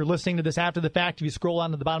 if you're listening to this after the fact, if you scroll down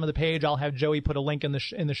to the bottom of the page, I'll have Joey put a link in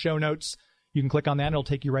the show notes. You can click on that and it'll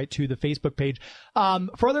take you right to the Facebook page.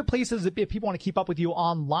 For other places, if people want to keep up with you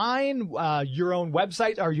online, your own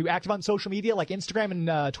website, are you active on social media like Instagram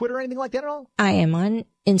and Twitter or anything like that at all? I am on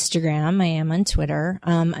Instagram. I am on Twitter.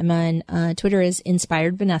 I'm on Twitter is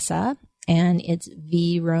Inspired Vanessa, and it's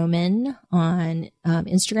V Roman on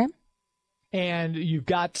Instagram. And you've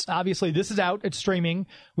got, obviously, this is out. It's streaming.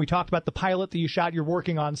 We talked about the pilot that you shot. You're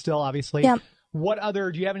working on still, obviously. Yeah.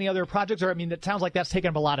 Do you have any other projects? Or, I mean, it sounds like that's taken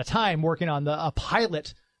up a lot of time working on a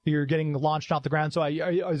pilot you're getting launched off the ground. So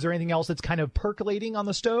is there anything else that's kind of percolating on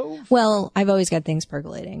the stove? Well, I've always got things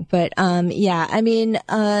percolating, but yeah, I mean,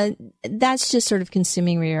 that's just sort of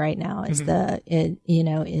consuming me right now. Is we're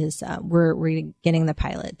getting the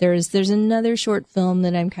pilot. There's another short film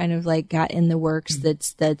that I'm kind of like got in the works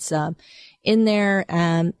that's in there.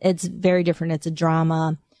 It's very different. It's a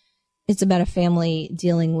drama. It's about a family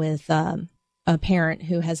dealing with a parent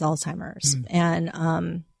who has Alzheimer's,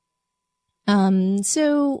 and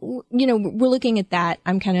so, we're looking at that.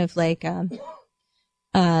 I'm kind of like,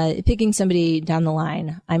 picking somebody down the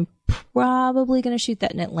line. I'm probably going to shoot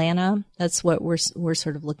that in Atlanta. That's what we're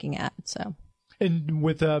sort of looking at. So, and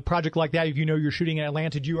with a project like that, if you're shooting in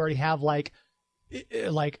Atlanta, do you already have like a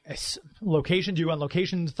location? Do you want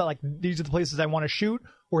locations like these are the places I want to shoot,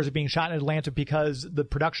 or is it being shot in Atlanta because the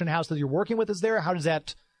production house that you're working with is there? How does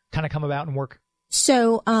that kind of come about and work?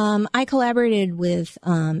 So, I collaborated with,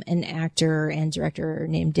 an actor and director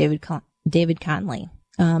named David Conley,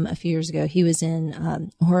 a few years ago. He was in,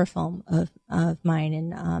 a horror film of mine,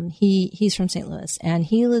 and, he's from St. Louis, and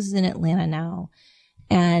he lives in Atlanta now.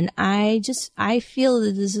 And I feel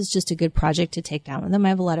that this is just a good project to take down with him. I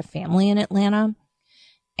have a lot of family in Atlanta,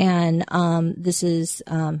 and, this is,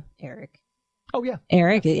 Eric. Oh, yeah.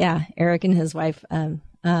 Eric, yeah. Eric and his wife,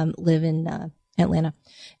 live in, Atlanta.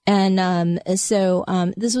 And, so,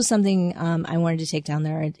 this was something, I wanted to take down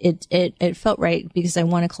there. It felt right because I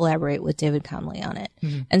want to collaborate with David Conley on it.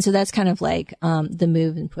 Mm-hmm. And so that's kind of like, the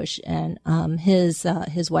move and push. And,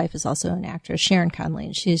 his wife is also an actress, Sharon Conley,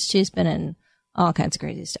 and she's been in all kinds of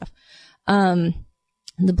crazy stuff.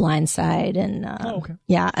 The Blind Side and, okay.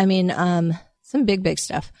 Yeah, I mean, some big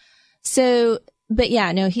stuff. So, but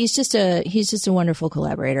yeah, no, he's just a wonderful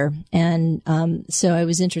collaborator. And, so I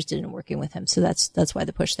was interested in working with him. So that's why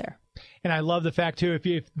the push there. And I love the fact too,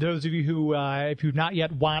 if those of you who, if you've not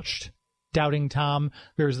yet watched Doubting Tom,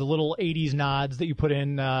 there's the little 80s nods that you put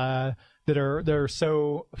in, they're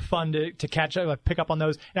so fun to catch up, pick up on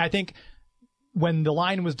those. And I think when the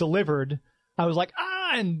line was delivered, I was like,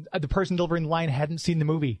 and the person delivering the line hadn't seen the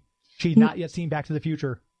movie. She'd not yet seen Back to the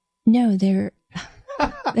Future. No,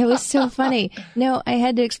 that was so funny. No, I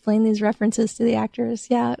had to explain these references to the actors.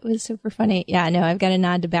 Yeah, it was super funny. Yeah, no, I've got a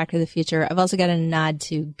nod to Back to the Future. I've also got a nod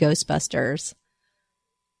to Ghostbusters.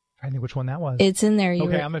 I think which one that was. It's in there.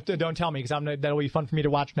 Don't tell me because that'll be fun for me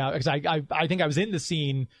to watch now because I think I was in the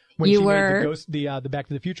scene when you she were made the Back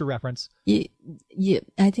to the Future reference. I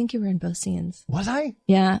think you were in both scenes. Was I?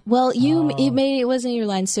 Yeah. Well, it wasn't your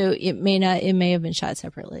line, so it may have been shot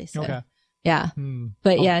separately. So. Okay. Yeah.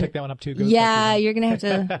 But I'll pick that one up too. Yeah, you're going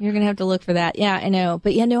to have to look for that. Yeah, I know.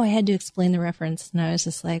 But yeah, no, I had to explain the reference and I was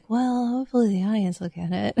just like, well, hopefully the audience look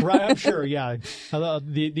at it. Right. I'm sure. Yeah.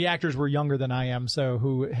 The actors were younger than I am. So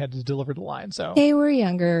who had to deliver the line. So they were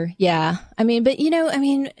younger. Yeah. I mean, but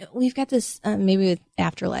we've got this, maybe with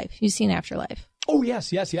Afterlife. You've seen Afterlife. Oh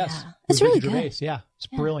yes. Yeah. It's really good. Gervais. Yeah. It's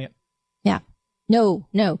brilliant. Yeah. No,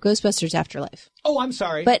 Ghostbusters Afterlife. Oh, I'm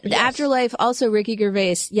sorry. But yes. Afterlife, also Ricky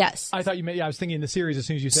Gervais, yes. I thought you meant, I was thinking the series as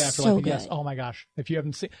soon as you said Afterlife. So good. Yes. Oh my gosh. If you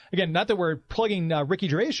haven't seen, again, not that we're plugging Ricky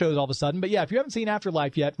Gervais shows all of a sudden, but yeah, if you haven't seen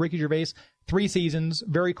Afterlife yet, Ricky Gervais, 3 seasons,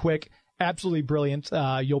 very quick, absolutely brilliant.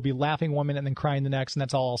 You'll be laughing one minute and then crying the next, and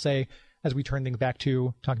that's all I'll say as we turn things back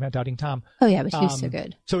to talking about Doubting Tom. Oh yeah, but he was so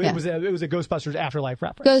good. So yeah. it was a Ghostbusters Afterlife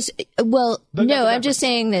reference. I'm just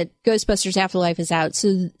saying that Ghostbusters Afterlife is out,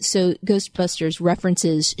 so Ghostbusters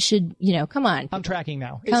references should, come on. I'm tracking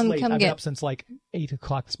now. It's late. I've been up since like 8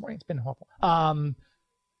 o'clock this morning. It's been awful.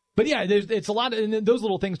 But yeah, it's a lot, and those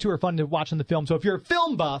little things too are fun to watch in the film. So if you're a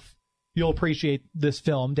film buff, you'll appreciate this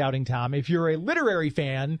film, Doubting Tom. If you're a literary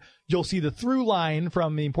fan, you'll see the through line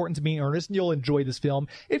from The Importance of Being Earnest, and you'll enjoy this film.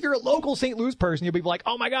 If you're a local St. Louis person, you'll be like,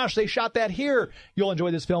 oh my gosh, they shot that here. You'll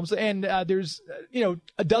enjoy this film. And there's,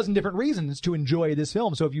 a dozen different reasons to enjoy this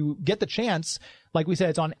film. So if you get the chance, like we said,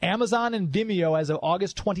 it's on Amazon and Vimeo as of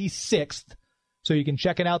August 26th. So you can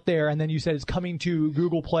check it out there. And then you said it's coming to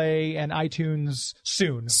Google Play and iTunes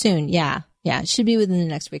soon. Soon, yeah. Yeah, it should be within the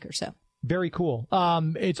next week or so. Very cool.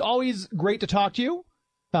 It's always great to talk to you.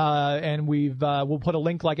 And we'll put a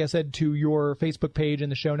link, like I said, to your Facebook page in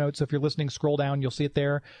the show notes. So if you're listening, scroll down, you'll see it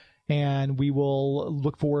there. And we will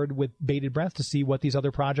look forward with bated breath to see what these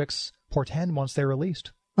other projects portend once they're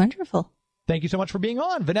released. Wonderful. Thank you so much for being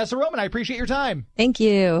on. Vanessa Roman, I appreciate your time. Thank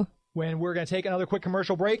you. When we're going to take another quick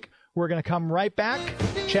commercial break, we're going to come right back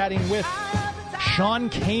chatting with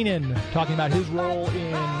Sean Kanan, talking about his role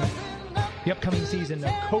in the upcoming season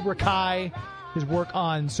of Cobra Kai, his work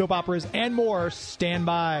on soap operas, and more. Stand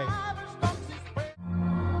by.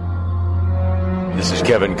 This is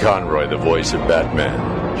Kevin Conroy, the voice of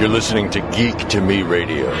Batman. You're listening to Geek to Me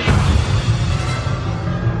Radio.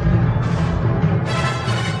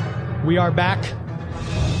 We are back.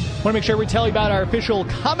 Want to make sure we tell you about our official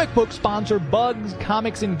comic book sponsor, Bugs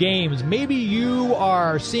Comics and Games. Maybe you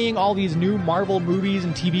are seeing all these new Marvel movies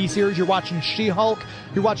and TV series. You're watching She-Hulk,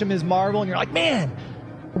 you're watching Ms. Marvel, and you're like, man,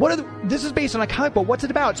 this is based on a comic book. What's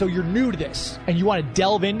it about? So you're new to this, and you want to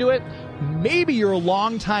delve into it. Maybe you're a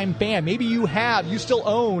longtime fan. Maybe you still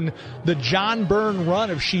own the John Byrne run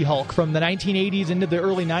of She-Hulk from the 1980s into the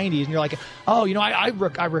early 90s, and you're like, oh,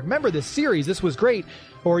 I remember this series. This was great.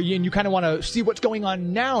 Or you kind of want to see what's going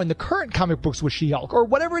on now in the current comic books with She-Hulk, or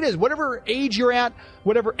whatever it is, whatever age you're at,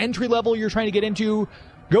 whatever entry level you're trying to get into.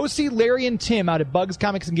 Go see Larry and Tim out at Bugs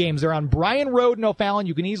Comics and Games. They're on Bryan Road in O'Fallon.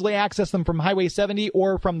 You can easily access them from Highway 70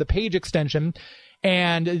 or from the Page extension.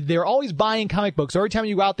 And they're always buying comic books. So every time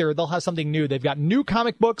you go out there, they'll have something new. They've got new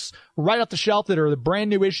comic books right off the shelf that are the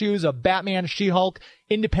brand new issues of Batman, She-Hulk,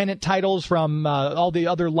 independent titles from all the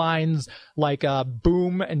other lines like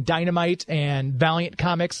Boom and Dynamite and Valiant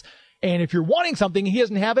Comics. And if you're wanting something, he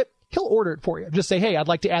doesn't have it, he'll order it for you. Just say, hey, I'd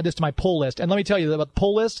like to add this to my pull list. And let me tell you about the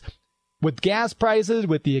pull list. With gas prices,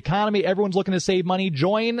 with the economy, everyone's looking to save money.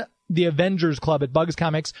 Join the Avengers Club at Bugs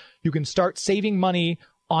Comics. You can start saving money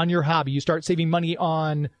on your hobby. You start saving money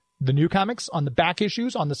on the new comics, on the back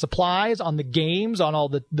issues, on the supplies, on the games, on all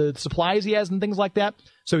the supplies he has and things like that.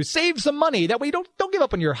 So save some money. That way you don't give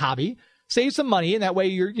up on your hobby. Save some money, and that way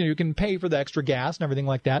you can pay for the extra gas and everything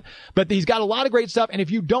like that. But he's got a lot of great stuff, and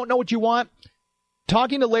if you don't know what you want,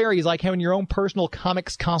 talking to Larry is like having your own personal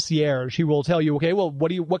comics concierge. He will tell you, okay, well,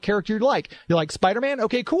 what character you like? You like Spider-Man?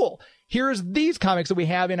 Okay, cool. Here's these comics that we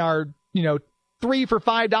have in our, 3 for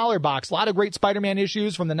 $5 box. A lot of great Spider-Man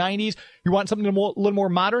issues from the 90s. You want something a little more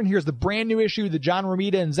modern? Here's the brand new issue that John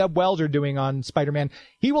Romita and Zeb Wells are doing on Spider-Man.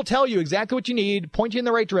 He will tell you exactly what you need, point you in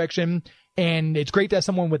the right direction, and it's great to have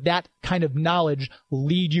someone with that kind of knowledge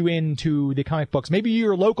lead you into the comic books. Maybe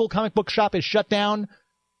your local comic book shop is shut down.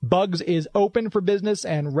 Bugs is open for business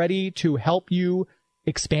and ready to help you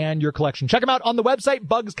expand your collection. Check them out on the website,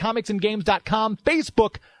 bugscomicsandgames.com,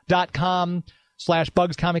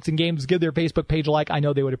 facebook.com/Bugs Comics and Games. Give their Facebook page a like. I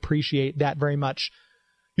know they would appreciate that very much.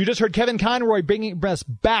 You just heard Kevin Conroy bringing us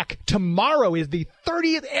back. Tomorrow is the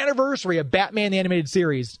 30th anniversary of Batman the Animated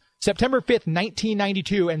Series, September 5th,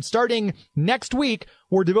 1992. And starting next week,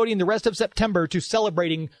 we're devoting the rest of September to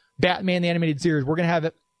celebrating Batman the Animated Series. We're going to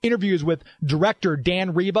have interviews with director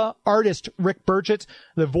Dan Reba, artist Rick Burchett,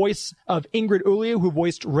 the voice of Ingrid Uliu, who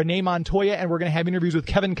voiced Renee Montoya, and we're going to have interviews with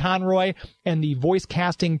Kevin Conroy and the voice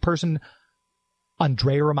casting person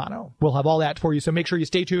Andrea Romano. We'll have all that for you, so make sure you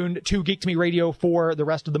stay tuned to Geek to Me Radio for the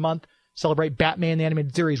rest of the month. Celebrate Batman the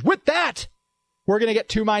Animated Series. With that, we're going to get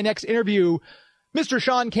to my next interview. Mr.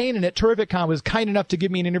 Sean Kanan at Terrificon was kind enough to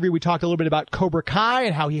give me an interview. We talked a little bit about Cobra Kai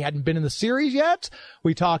and how he hadn't been in the series yet.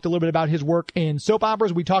 We talked a little bit about his work in soap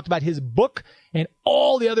operas. We talked about his book and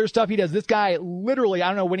all the other stuff he does. This guy literally, I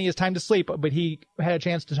don't know when he has time to sleep, but he had a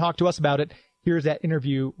chance to talk to us about it. Here's that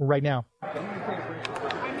interview right now.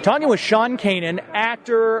 Talking with Sean Kanan,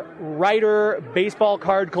 actor, writer, baseball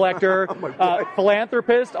card collector,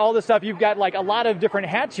 philanthropist, all this stuff. You've got like a lot of different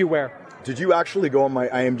hats you wear. Did you actually go on my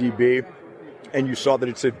IMDb and you saw that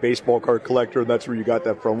it said baseball card collector, and that's where you got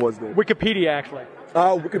that from, wasn't it? Wikipedia, actually.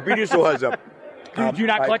 Wikipedia still has that. Do you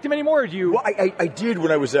not collect them anymore, or do you? Well, I did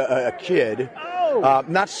when I was a kid. Oh.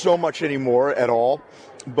 Not so much anymore at all,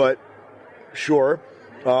 but sure.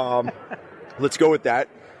 Let's go with that.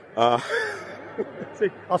 I'll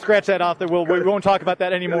scratch that off. We won't talk about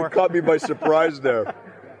that anymore. It caught me by surprise there.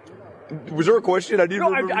 Was there a question? I didn't.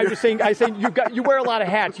 No, I'm just saying. You wear a lot of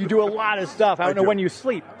hats. You do a lot of stuff. I don't know when you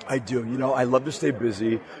sleep. I do. I love to stay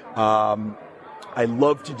busy. I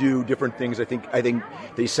love to do different things. I think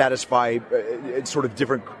they satisfy sort of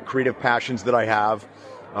different creative passions that I have.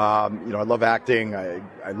 I love acting. I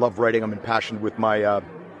love writing. I'm impassioned with my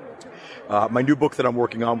my new book that I'm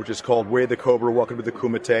working on, which is called Way of the Cobra. Welcome to the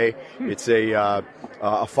Kumite. It's a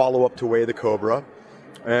follow-up to Way of the Cobra.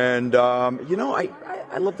 And,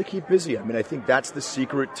 I love to keep busy. I mean, I think that's the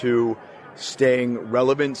secret to staying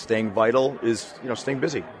relevant, staying vital, is, staying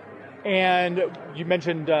busy. And you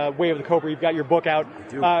mentioned Way of the Cobra. You've got your book out. I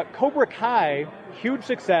do. Cobra Kai, huge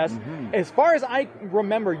success. Mm-hmm. As far as I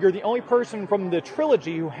remember, you're the only person from the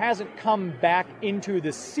trilogy who hasn't come back into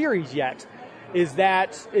the series yet. Is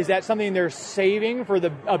that something they're saving for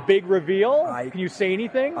a big reveal? Can you say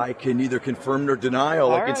anything? I can neither confirm nor deny.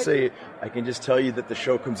 All I can right. say, I can just tell you that the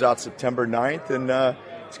show comes out September 9th, and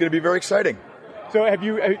it's going to be very exciting. So have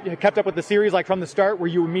you kept up with the series like from the start? Were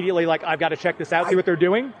you immediately like, I've got to check this out, see what they're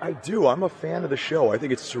doing? I do. I'm a fan of the show. I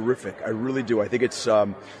think it's terrific. I really do. I think it's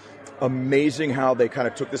amazing how they kind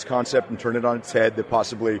of took this concept and turned it on its head, that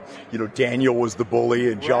possibly, Daniel was the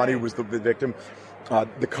bully and Johnny was the victim.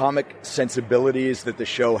 The comic sensibilities that the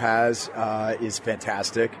show has is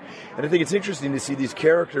fantastic. And I think it's interesting to see these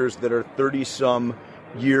characters that are 30-some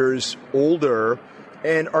years older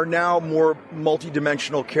and are now more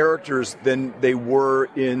multidimensional characters than they were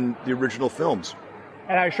in the original films.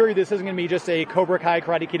 And I assure you this isn't going to be just a Cobra Kai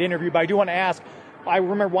Karate Kid interview, but I do want to ask, I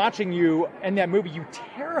remember watching you in that movie, you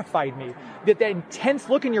terrified me. That intense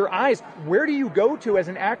look in your eyes, where do you go to as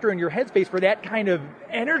an actor in your headspace for that kind of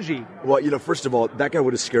energy? Well, first of all, that guy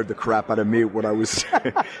would have scared the crap out of me when I was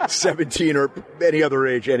 17 or any other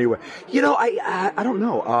age anyway. I don't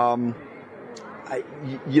know.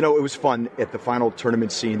 It was fun at the final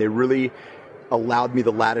tournament scene. They really allowed me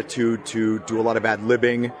the latitude to do a lot of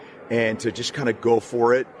ad-libbing and to just kind of go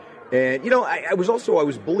for it. And, I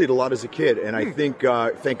was bullied a lot as a kid, and I think,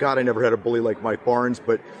 thank God I never had a bully like Mike Barnes,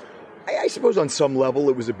 but I suppose on some level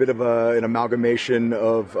it was a bit of an amalgamation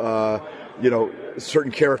of,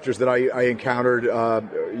 certain characters that I encountered,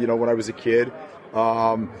 when I was a kid.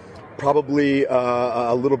 Probably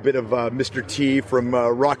a little bit of Mr. T from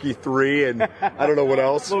Rocky III, and I don't know what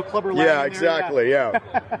else. A little Clubber Lang. Yeah, exactly, yeah.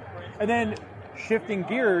 And then shifting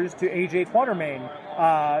gears to A.J.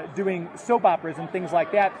 Quatermain, doing soap operas and things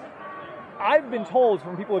like that. I've been told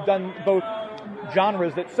from people who have done both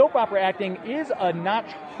genres that soap opera acting is a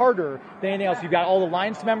notch harder than anything else. You've got all the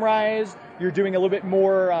lines to memorize. You're doing a little bit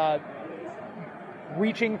more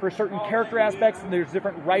reaching for certain character aspects, and there's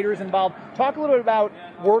different writers involved. Talk a little bit about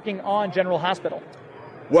working on General Hospital.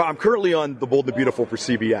 Well, I'm currently on The Bold and the Beautiful for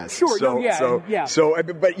CBS. Sure,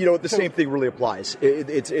 But the same thing really applies.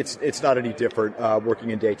 It's not any different working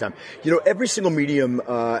in daytime. Every single medium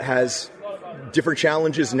has different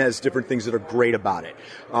challenges and has different things that are great about it.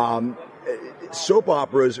 Soap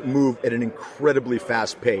operas move at an incredibly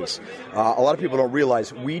fast pace. A lot of people don't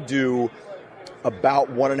realize we do about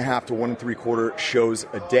 1.5 to 1 3/4 shows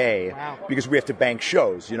a day. Wow. Because we have to bank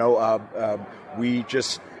shows. We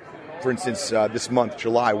just, for instance, this month,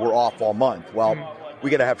 July, we're off all month. Well, we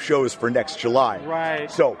got to have shows for next July. Right.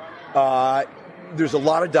 So there's a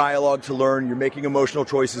lot of dialogue to learn. You're making emotional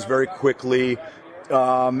choices very quickly.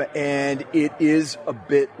 And it is a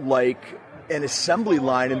bit like an assembly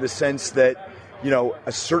line in the sense that,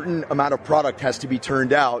 a certain amount of product has to be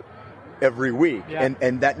turned out every week. Yeah.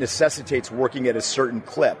 And that necessitates working at a certain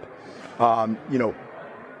clip.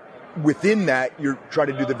 Within that, you're trying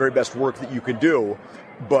to do the very best work that you can do.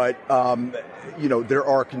 But, there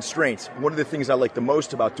are constraints. One of the things I like the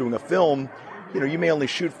most about doing a film, you may only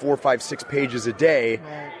shoot 4, 5, 6 pages a day.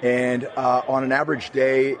 Right. And on an average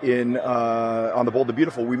day on The Bold and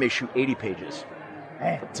Beautiful, we may shoot 80 pages.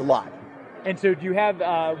 Man. It's a lot. And so do you have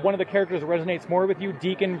one of the characters that resonates more with you,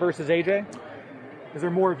 Deacon versus AJ? Is there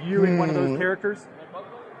more of you in one of those characters?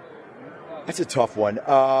 That's a tough one.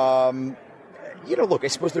 Look, I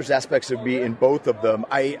suppose there's aspects of me in both of them.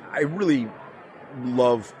 I really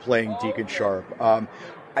love playing Deacon Sharp.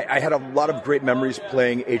 I had a lot of great memories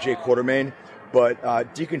playing A.J. Quatermain,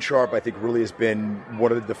 but Deacon Sharp, I think, really has been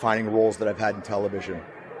one of the defining roles that I've had in television.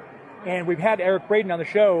 And we've had Eric Braeden on the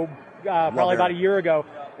show probably about a year ago.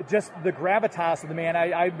 Just the gravitas of the man,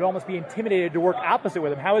 I'd almost be intimidated to work opposite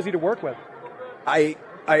with him. How is he to work with? I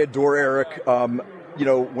adore Eric.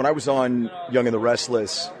 When I was on Young and the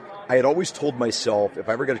Restless, I had always told myself if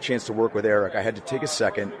I ever got a chance to work with Eric, I had to take a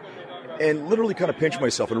second and literally kind of pinch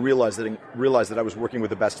myself and realize that I was working with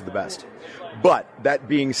the best of the best. But that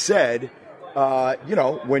being said,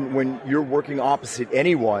 when you're working opposite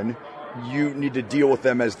anyone, you need to deal with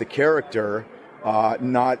them as the character,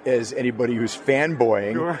 not as anybody who's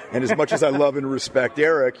fanboying. Sure. And as much as I love and respect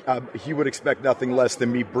Eric, he would expect nothing less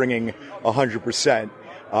than me bringing 100%.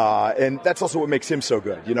 And that's also what makes him so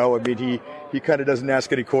good. He kind of doesn't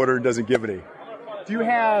ask any quarter and doesn't give any. Do you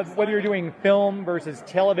have, whether you're doing film versus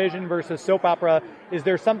television versus soap opera, is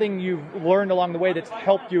there something you've learned along the way that's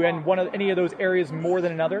helped you in any of those areas more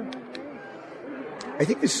than another? I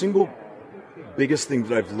think the single biggest thing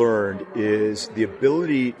that I've learned is the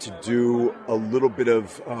ability to do a little bit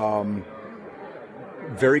of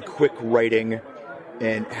very quick writing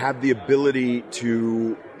and have the ability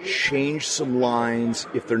to change some lines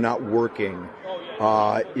if they're not working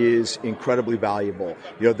is incredibly valuable.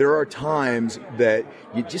 There are times that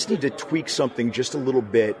you just need to tweak something just a little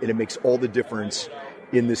bit and it makes all the difference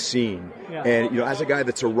in the scene. Yeah. And, as a guy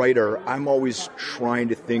that's a writer, I'm always trying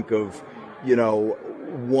to think of,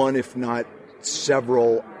 one, if not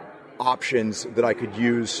several options that I could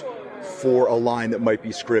use for a line that might be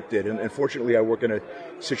scripted. And fortunately, I work in a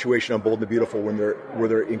situation on Bold and the Beautiful where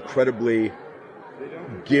they're incredibly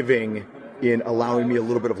giving in allowing me a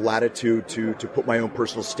little bit of latitude to put my own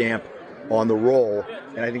personal stamp on the role.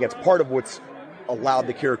 And I think that's part of what's allowed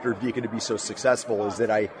the character of Deacon to be so successful is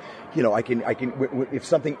that I can if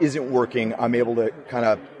something isn't working, I'm able to kind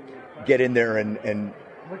of get in there and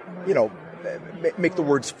make the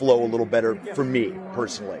words flow a little better for me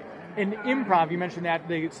personally. And improv, you mentioned that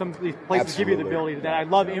some of these places Absolutely. give you the ability to that. I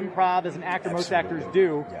love improv as an actor. Most actors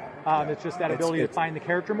do. It's just that ability to find the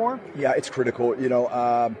character more. Yeah, it's critical.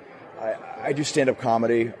 I do stand-up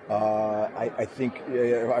comedy. I think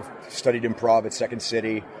I've studied improv at Second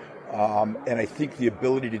City, and I think the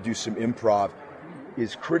ability to do some improv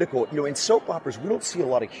is critical. In soap operas, we don't see a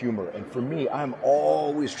lot of humor, and for me, I'm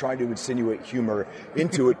always trying to insinuate humor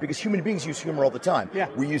into it because human beings use humor all the time. Yeah.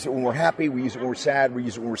 We use it when we're happy, we use it when we're sad, we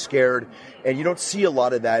use it when we're scared, and you don't see a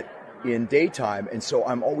lot of that in daytime, and so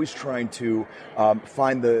I'm always trying to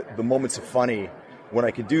find the moments of funny when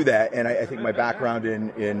I can do that, and I think my background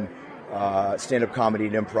in stand-up comedy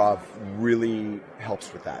and improv really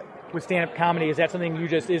helps with that. With stand-up comedy, is that something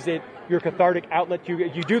is it your cathartic outlet?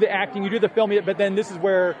 You do the acting, you do the filming, but then this is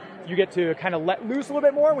where you get to kind of let loose a little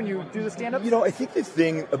bit more when you do the stand-up? I think the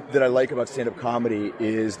thing that I like about stand-up comedy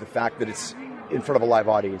is the fact that it's in front of a live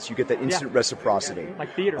audience. You get that instant reciprocity.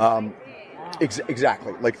 Like theater.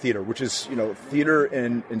 Exactly, like theater, which is, theater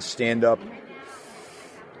and stand-up,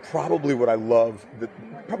 probably what I love,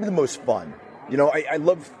 probably the most fun. I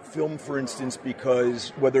love film, for instance, because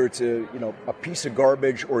whether it's a piece of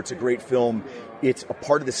garbage or it's a great film, it's a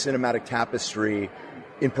part of the cinematic tapestry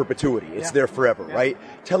in perpetuity. It's there forever, right?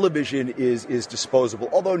 Television is disposable,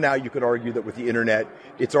 although now you could argue that with the internet,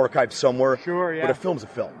 it's archived somewhere. Sure, yeah. But a film's a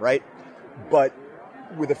film, right? But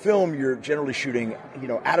with a film, you're generally shooting,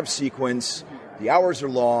 out of sequence. The hours are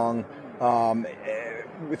long.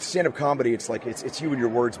 With stand-up comedy, it's like it's you and your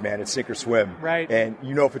words, man. It's sink or swim, right? And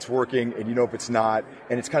you know if it's working, and you know if it's not.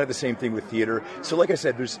 And it's kind of the same thing with theater. So, like I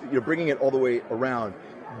said, there's bringing it all the way around.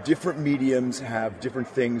 Different mediums have different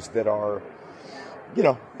things that are, I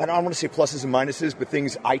don't want to say pluses and minuses, but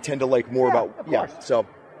things I tend to like more about. Of course. So.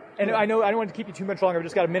 And I know I don't want to keep you too much longer. I've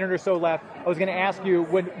just got a minute or so left. I was going to ask you,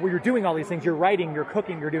 when you're doing all these things, you're writing, you're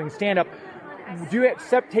cooking, you're doing stand-up, do you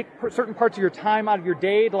take certain parts of your time out of your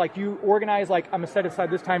day to, you organize, I'm going to set aside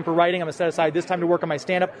this time for writing, I'm going to set aside this time to work on my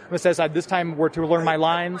stand-up, I'm going to set aside this time to learn my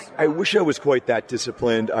lines? I wish I was quite that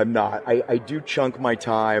disciplined. I'm not. I do chunk my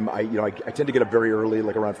time. I tend to get up very early,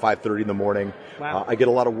 like around 5:30 in the morning. Wow. I get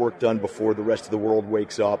a lot of work done before the rest of the world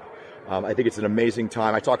wakes up. I think it's an amazing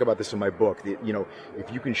time. I talk about this in my book.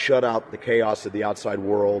 If you can shut out the chaos of the outside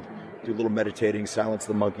world, do a little meditating, silence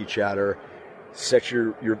the monkey chatter, set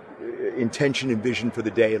your intention and vision for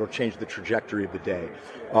the day, it'll change the trajectory of the day.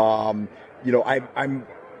 I'm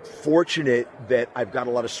fortunate that I've got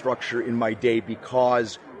a lot of structure in my day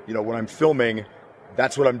because, when I'm filming,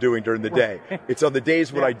 that's what I'm doing during the day. It's on the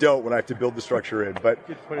days when I don't, when I have to build the structure in. But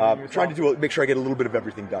trying to make sure I get a little bit of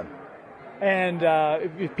everything done. And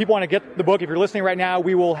if people want to get the book, if you're listening right now,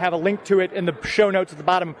 we will have a link to it in the show notes at the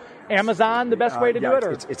bottom. Amazon, the best way to do it?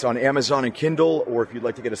 Or? It's on Amazon and Kindle, or if you'd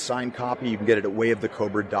like to get a signed copy, you can get it at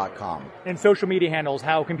wayofthecobra.com. And social media handles,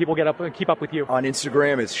 how can people keep up with you? On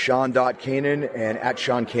Instagram, it's Sean.Kanan, and at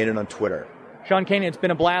Sean Kanan on Twitter. Sean Kanan, it's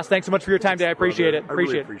been a blast. Thanks so much for your time today. I appreciate it. I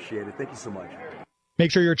really appreciate it. Thank you so much.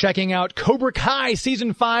 Make sure you're checking out Cobra Kai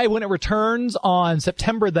Season 5 when it returns on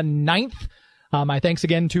September the 9th. My thanks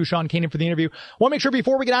again to Sean Kanan for the interview. Want to make sure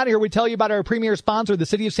before we get out of here, we tell you about our premier sponsor, the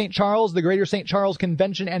City of St. Charles, the Greater St. Charles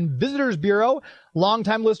Convention and Visitors Bureau.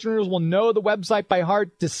 Longtime listeners will know the website by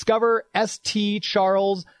heart,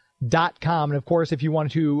 discoverstcharles.com. And of course, if you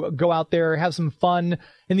want to go out there, have some fun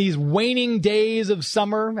in these waning days of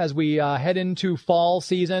summer as we head into fall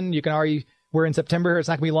season, we're in September. It's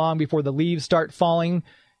not going to be long before the leaves start falling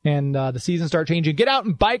and the season start changing. Get out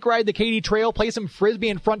and bike ride the Katy Trail, play some Frisbee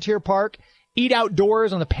in Frontier Park, eat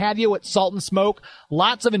outdoors on the patio at Salt and Smoke.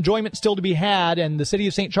 Lots of enjoyment still to be had, and the City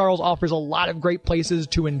of St. Charles offers a lot of great places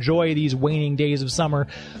to enjoy these waning days of summer.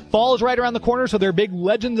 Fall is right around the corner, so their big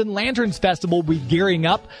Legends and Lanterns Festival will be gearing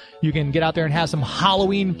up. You can get out there and have some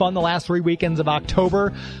Halloween fun the last 3 weekends of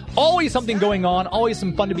October. Always something going on, always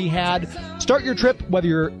some fun to be had. Start your trip, whether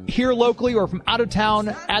you're here locally or from out of town,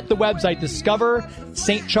 at the website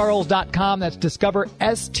discoverstcharles.com. That's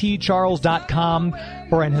discoverstcharles.com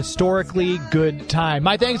for an historically good time.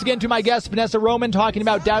 My thanks again to my guest, Vanessa Roman, talking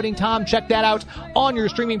about Doubting Tom. Check that out on your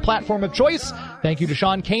streaming platform of choice. Thank you to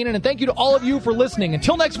Sean Kanan, and thank you to all of you for listening.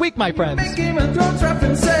 Until next week, my friends. Game of Thrones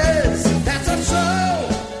references. That's our show.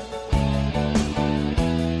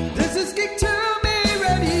 This is Geek to Me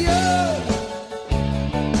Radio.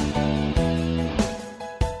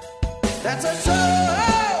 That's our show.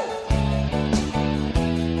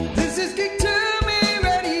 This is Geek to Me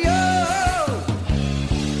Radio.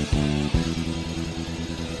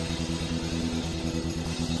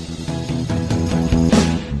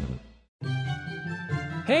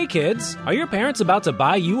 Hey kids, are your parents about to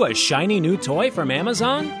buy you a shiny new toy from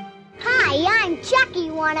Amazon? Hi, I'm Chucky.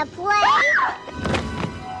 Wanna play?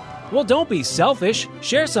 Well, don't be selfish.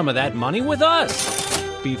 Share some of that money with us.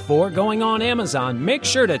 Before going on Amazon, make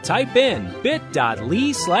sure to type in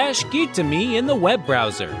bit.ly/geek2me in the web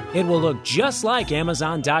browser. It will look just like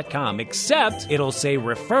Amazon.com, except it'll say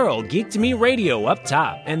Referral Geek to Me Radio up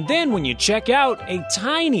top. And then when you check out, a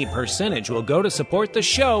tiny percentage will go to support the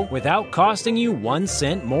show without costing you 1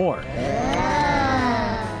 cent more.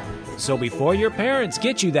 So before your parents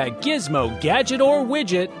get you that gizmo, gadget, or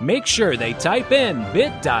widget, make sure they type in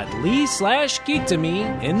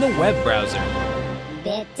bit.ly/geek2me in the web browser.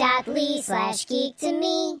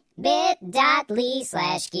 bit.ly/geek2me,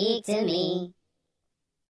 bit.ly/geek2me.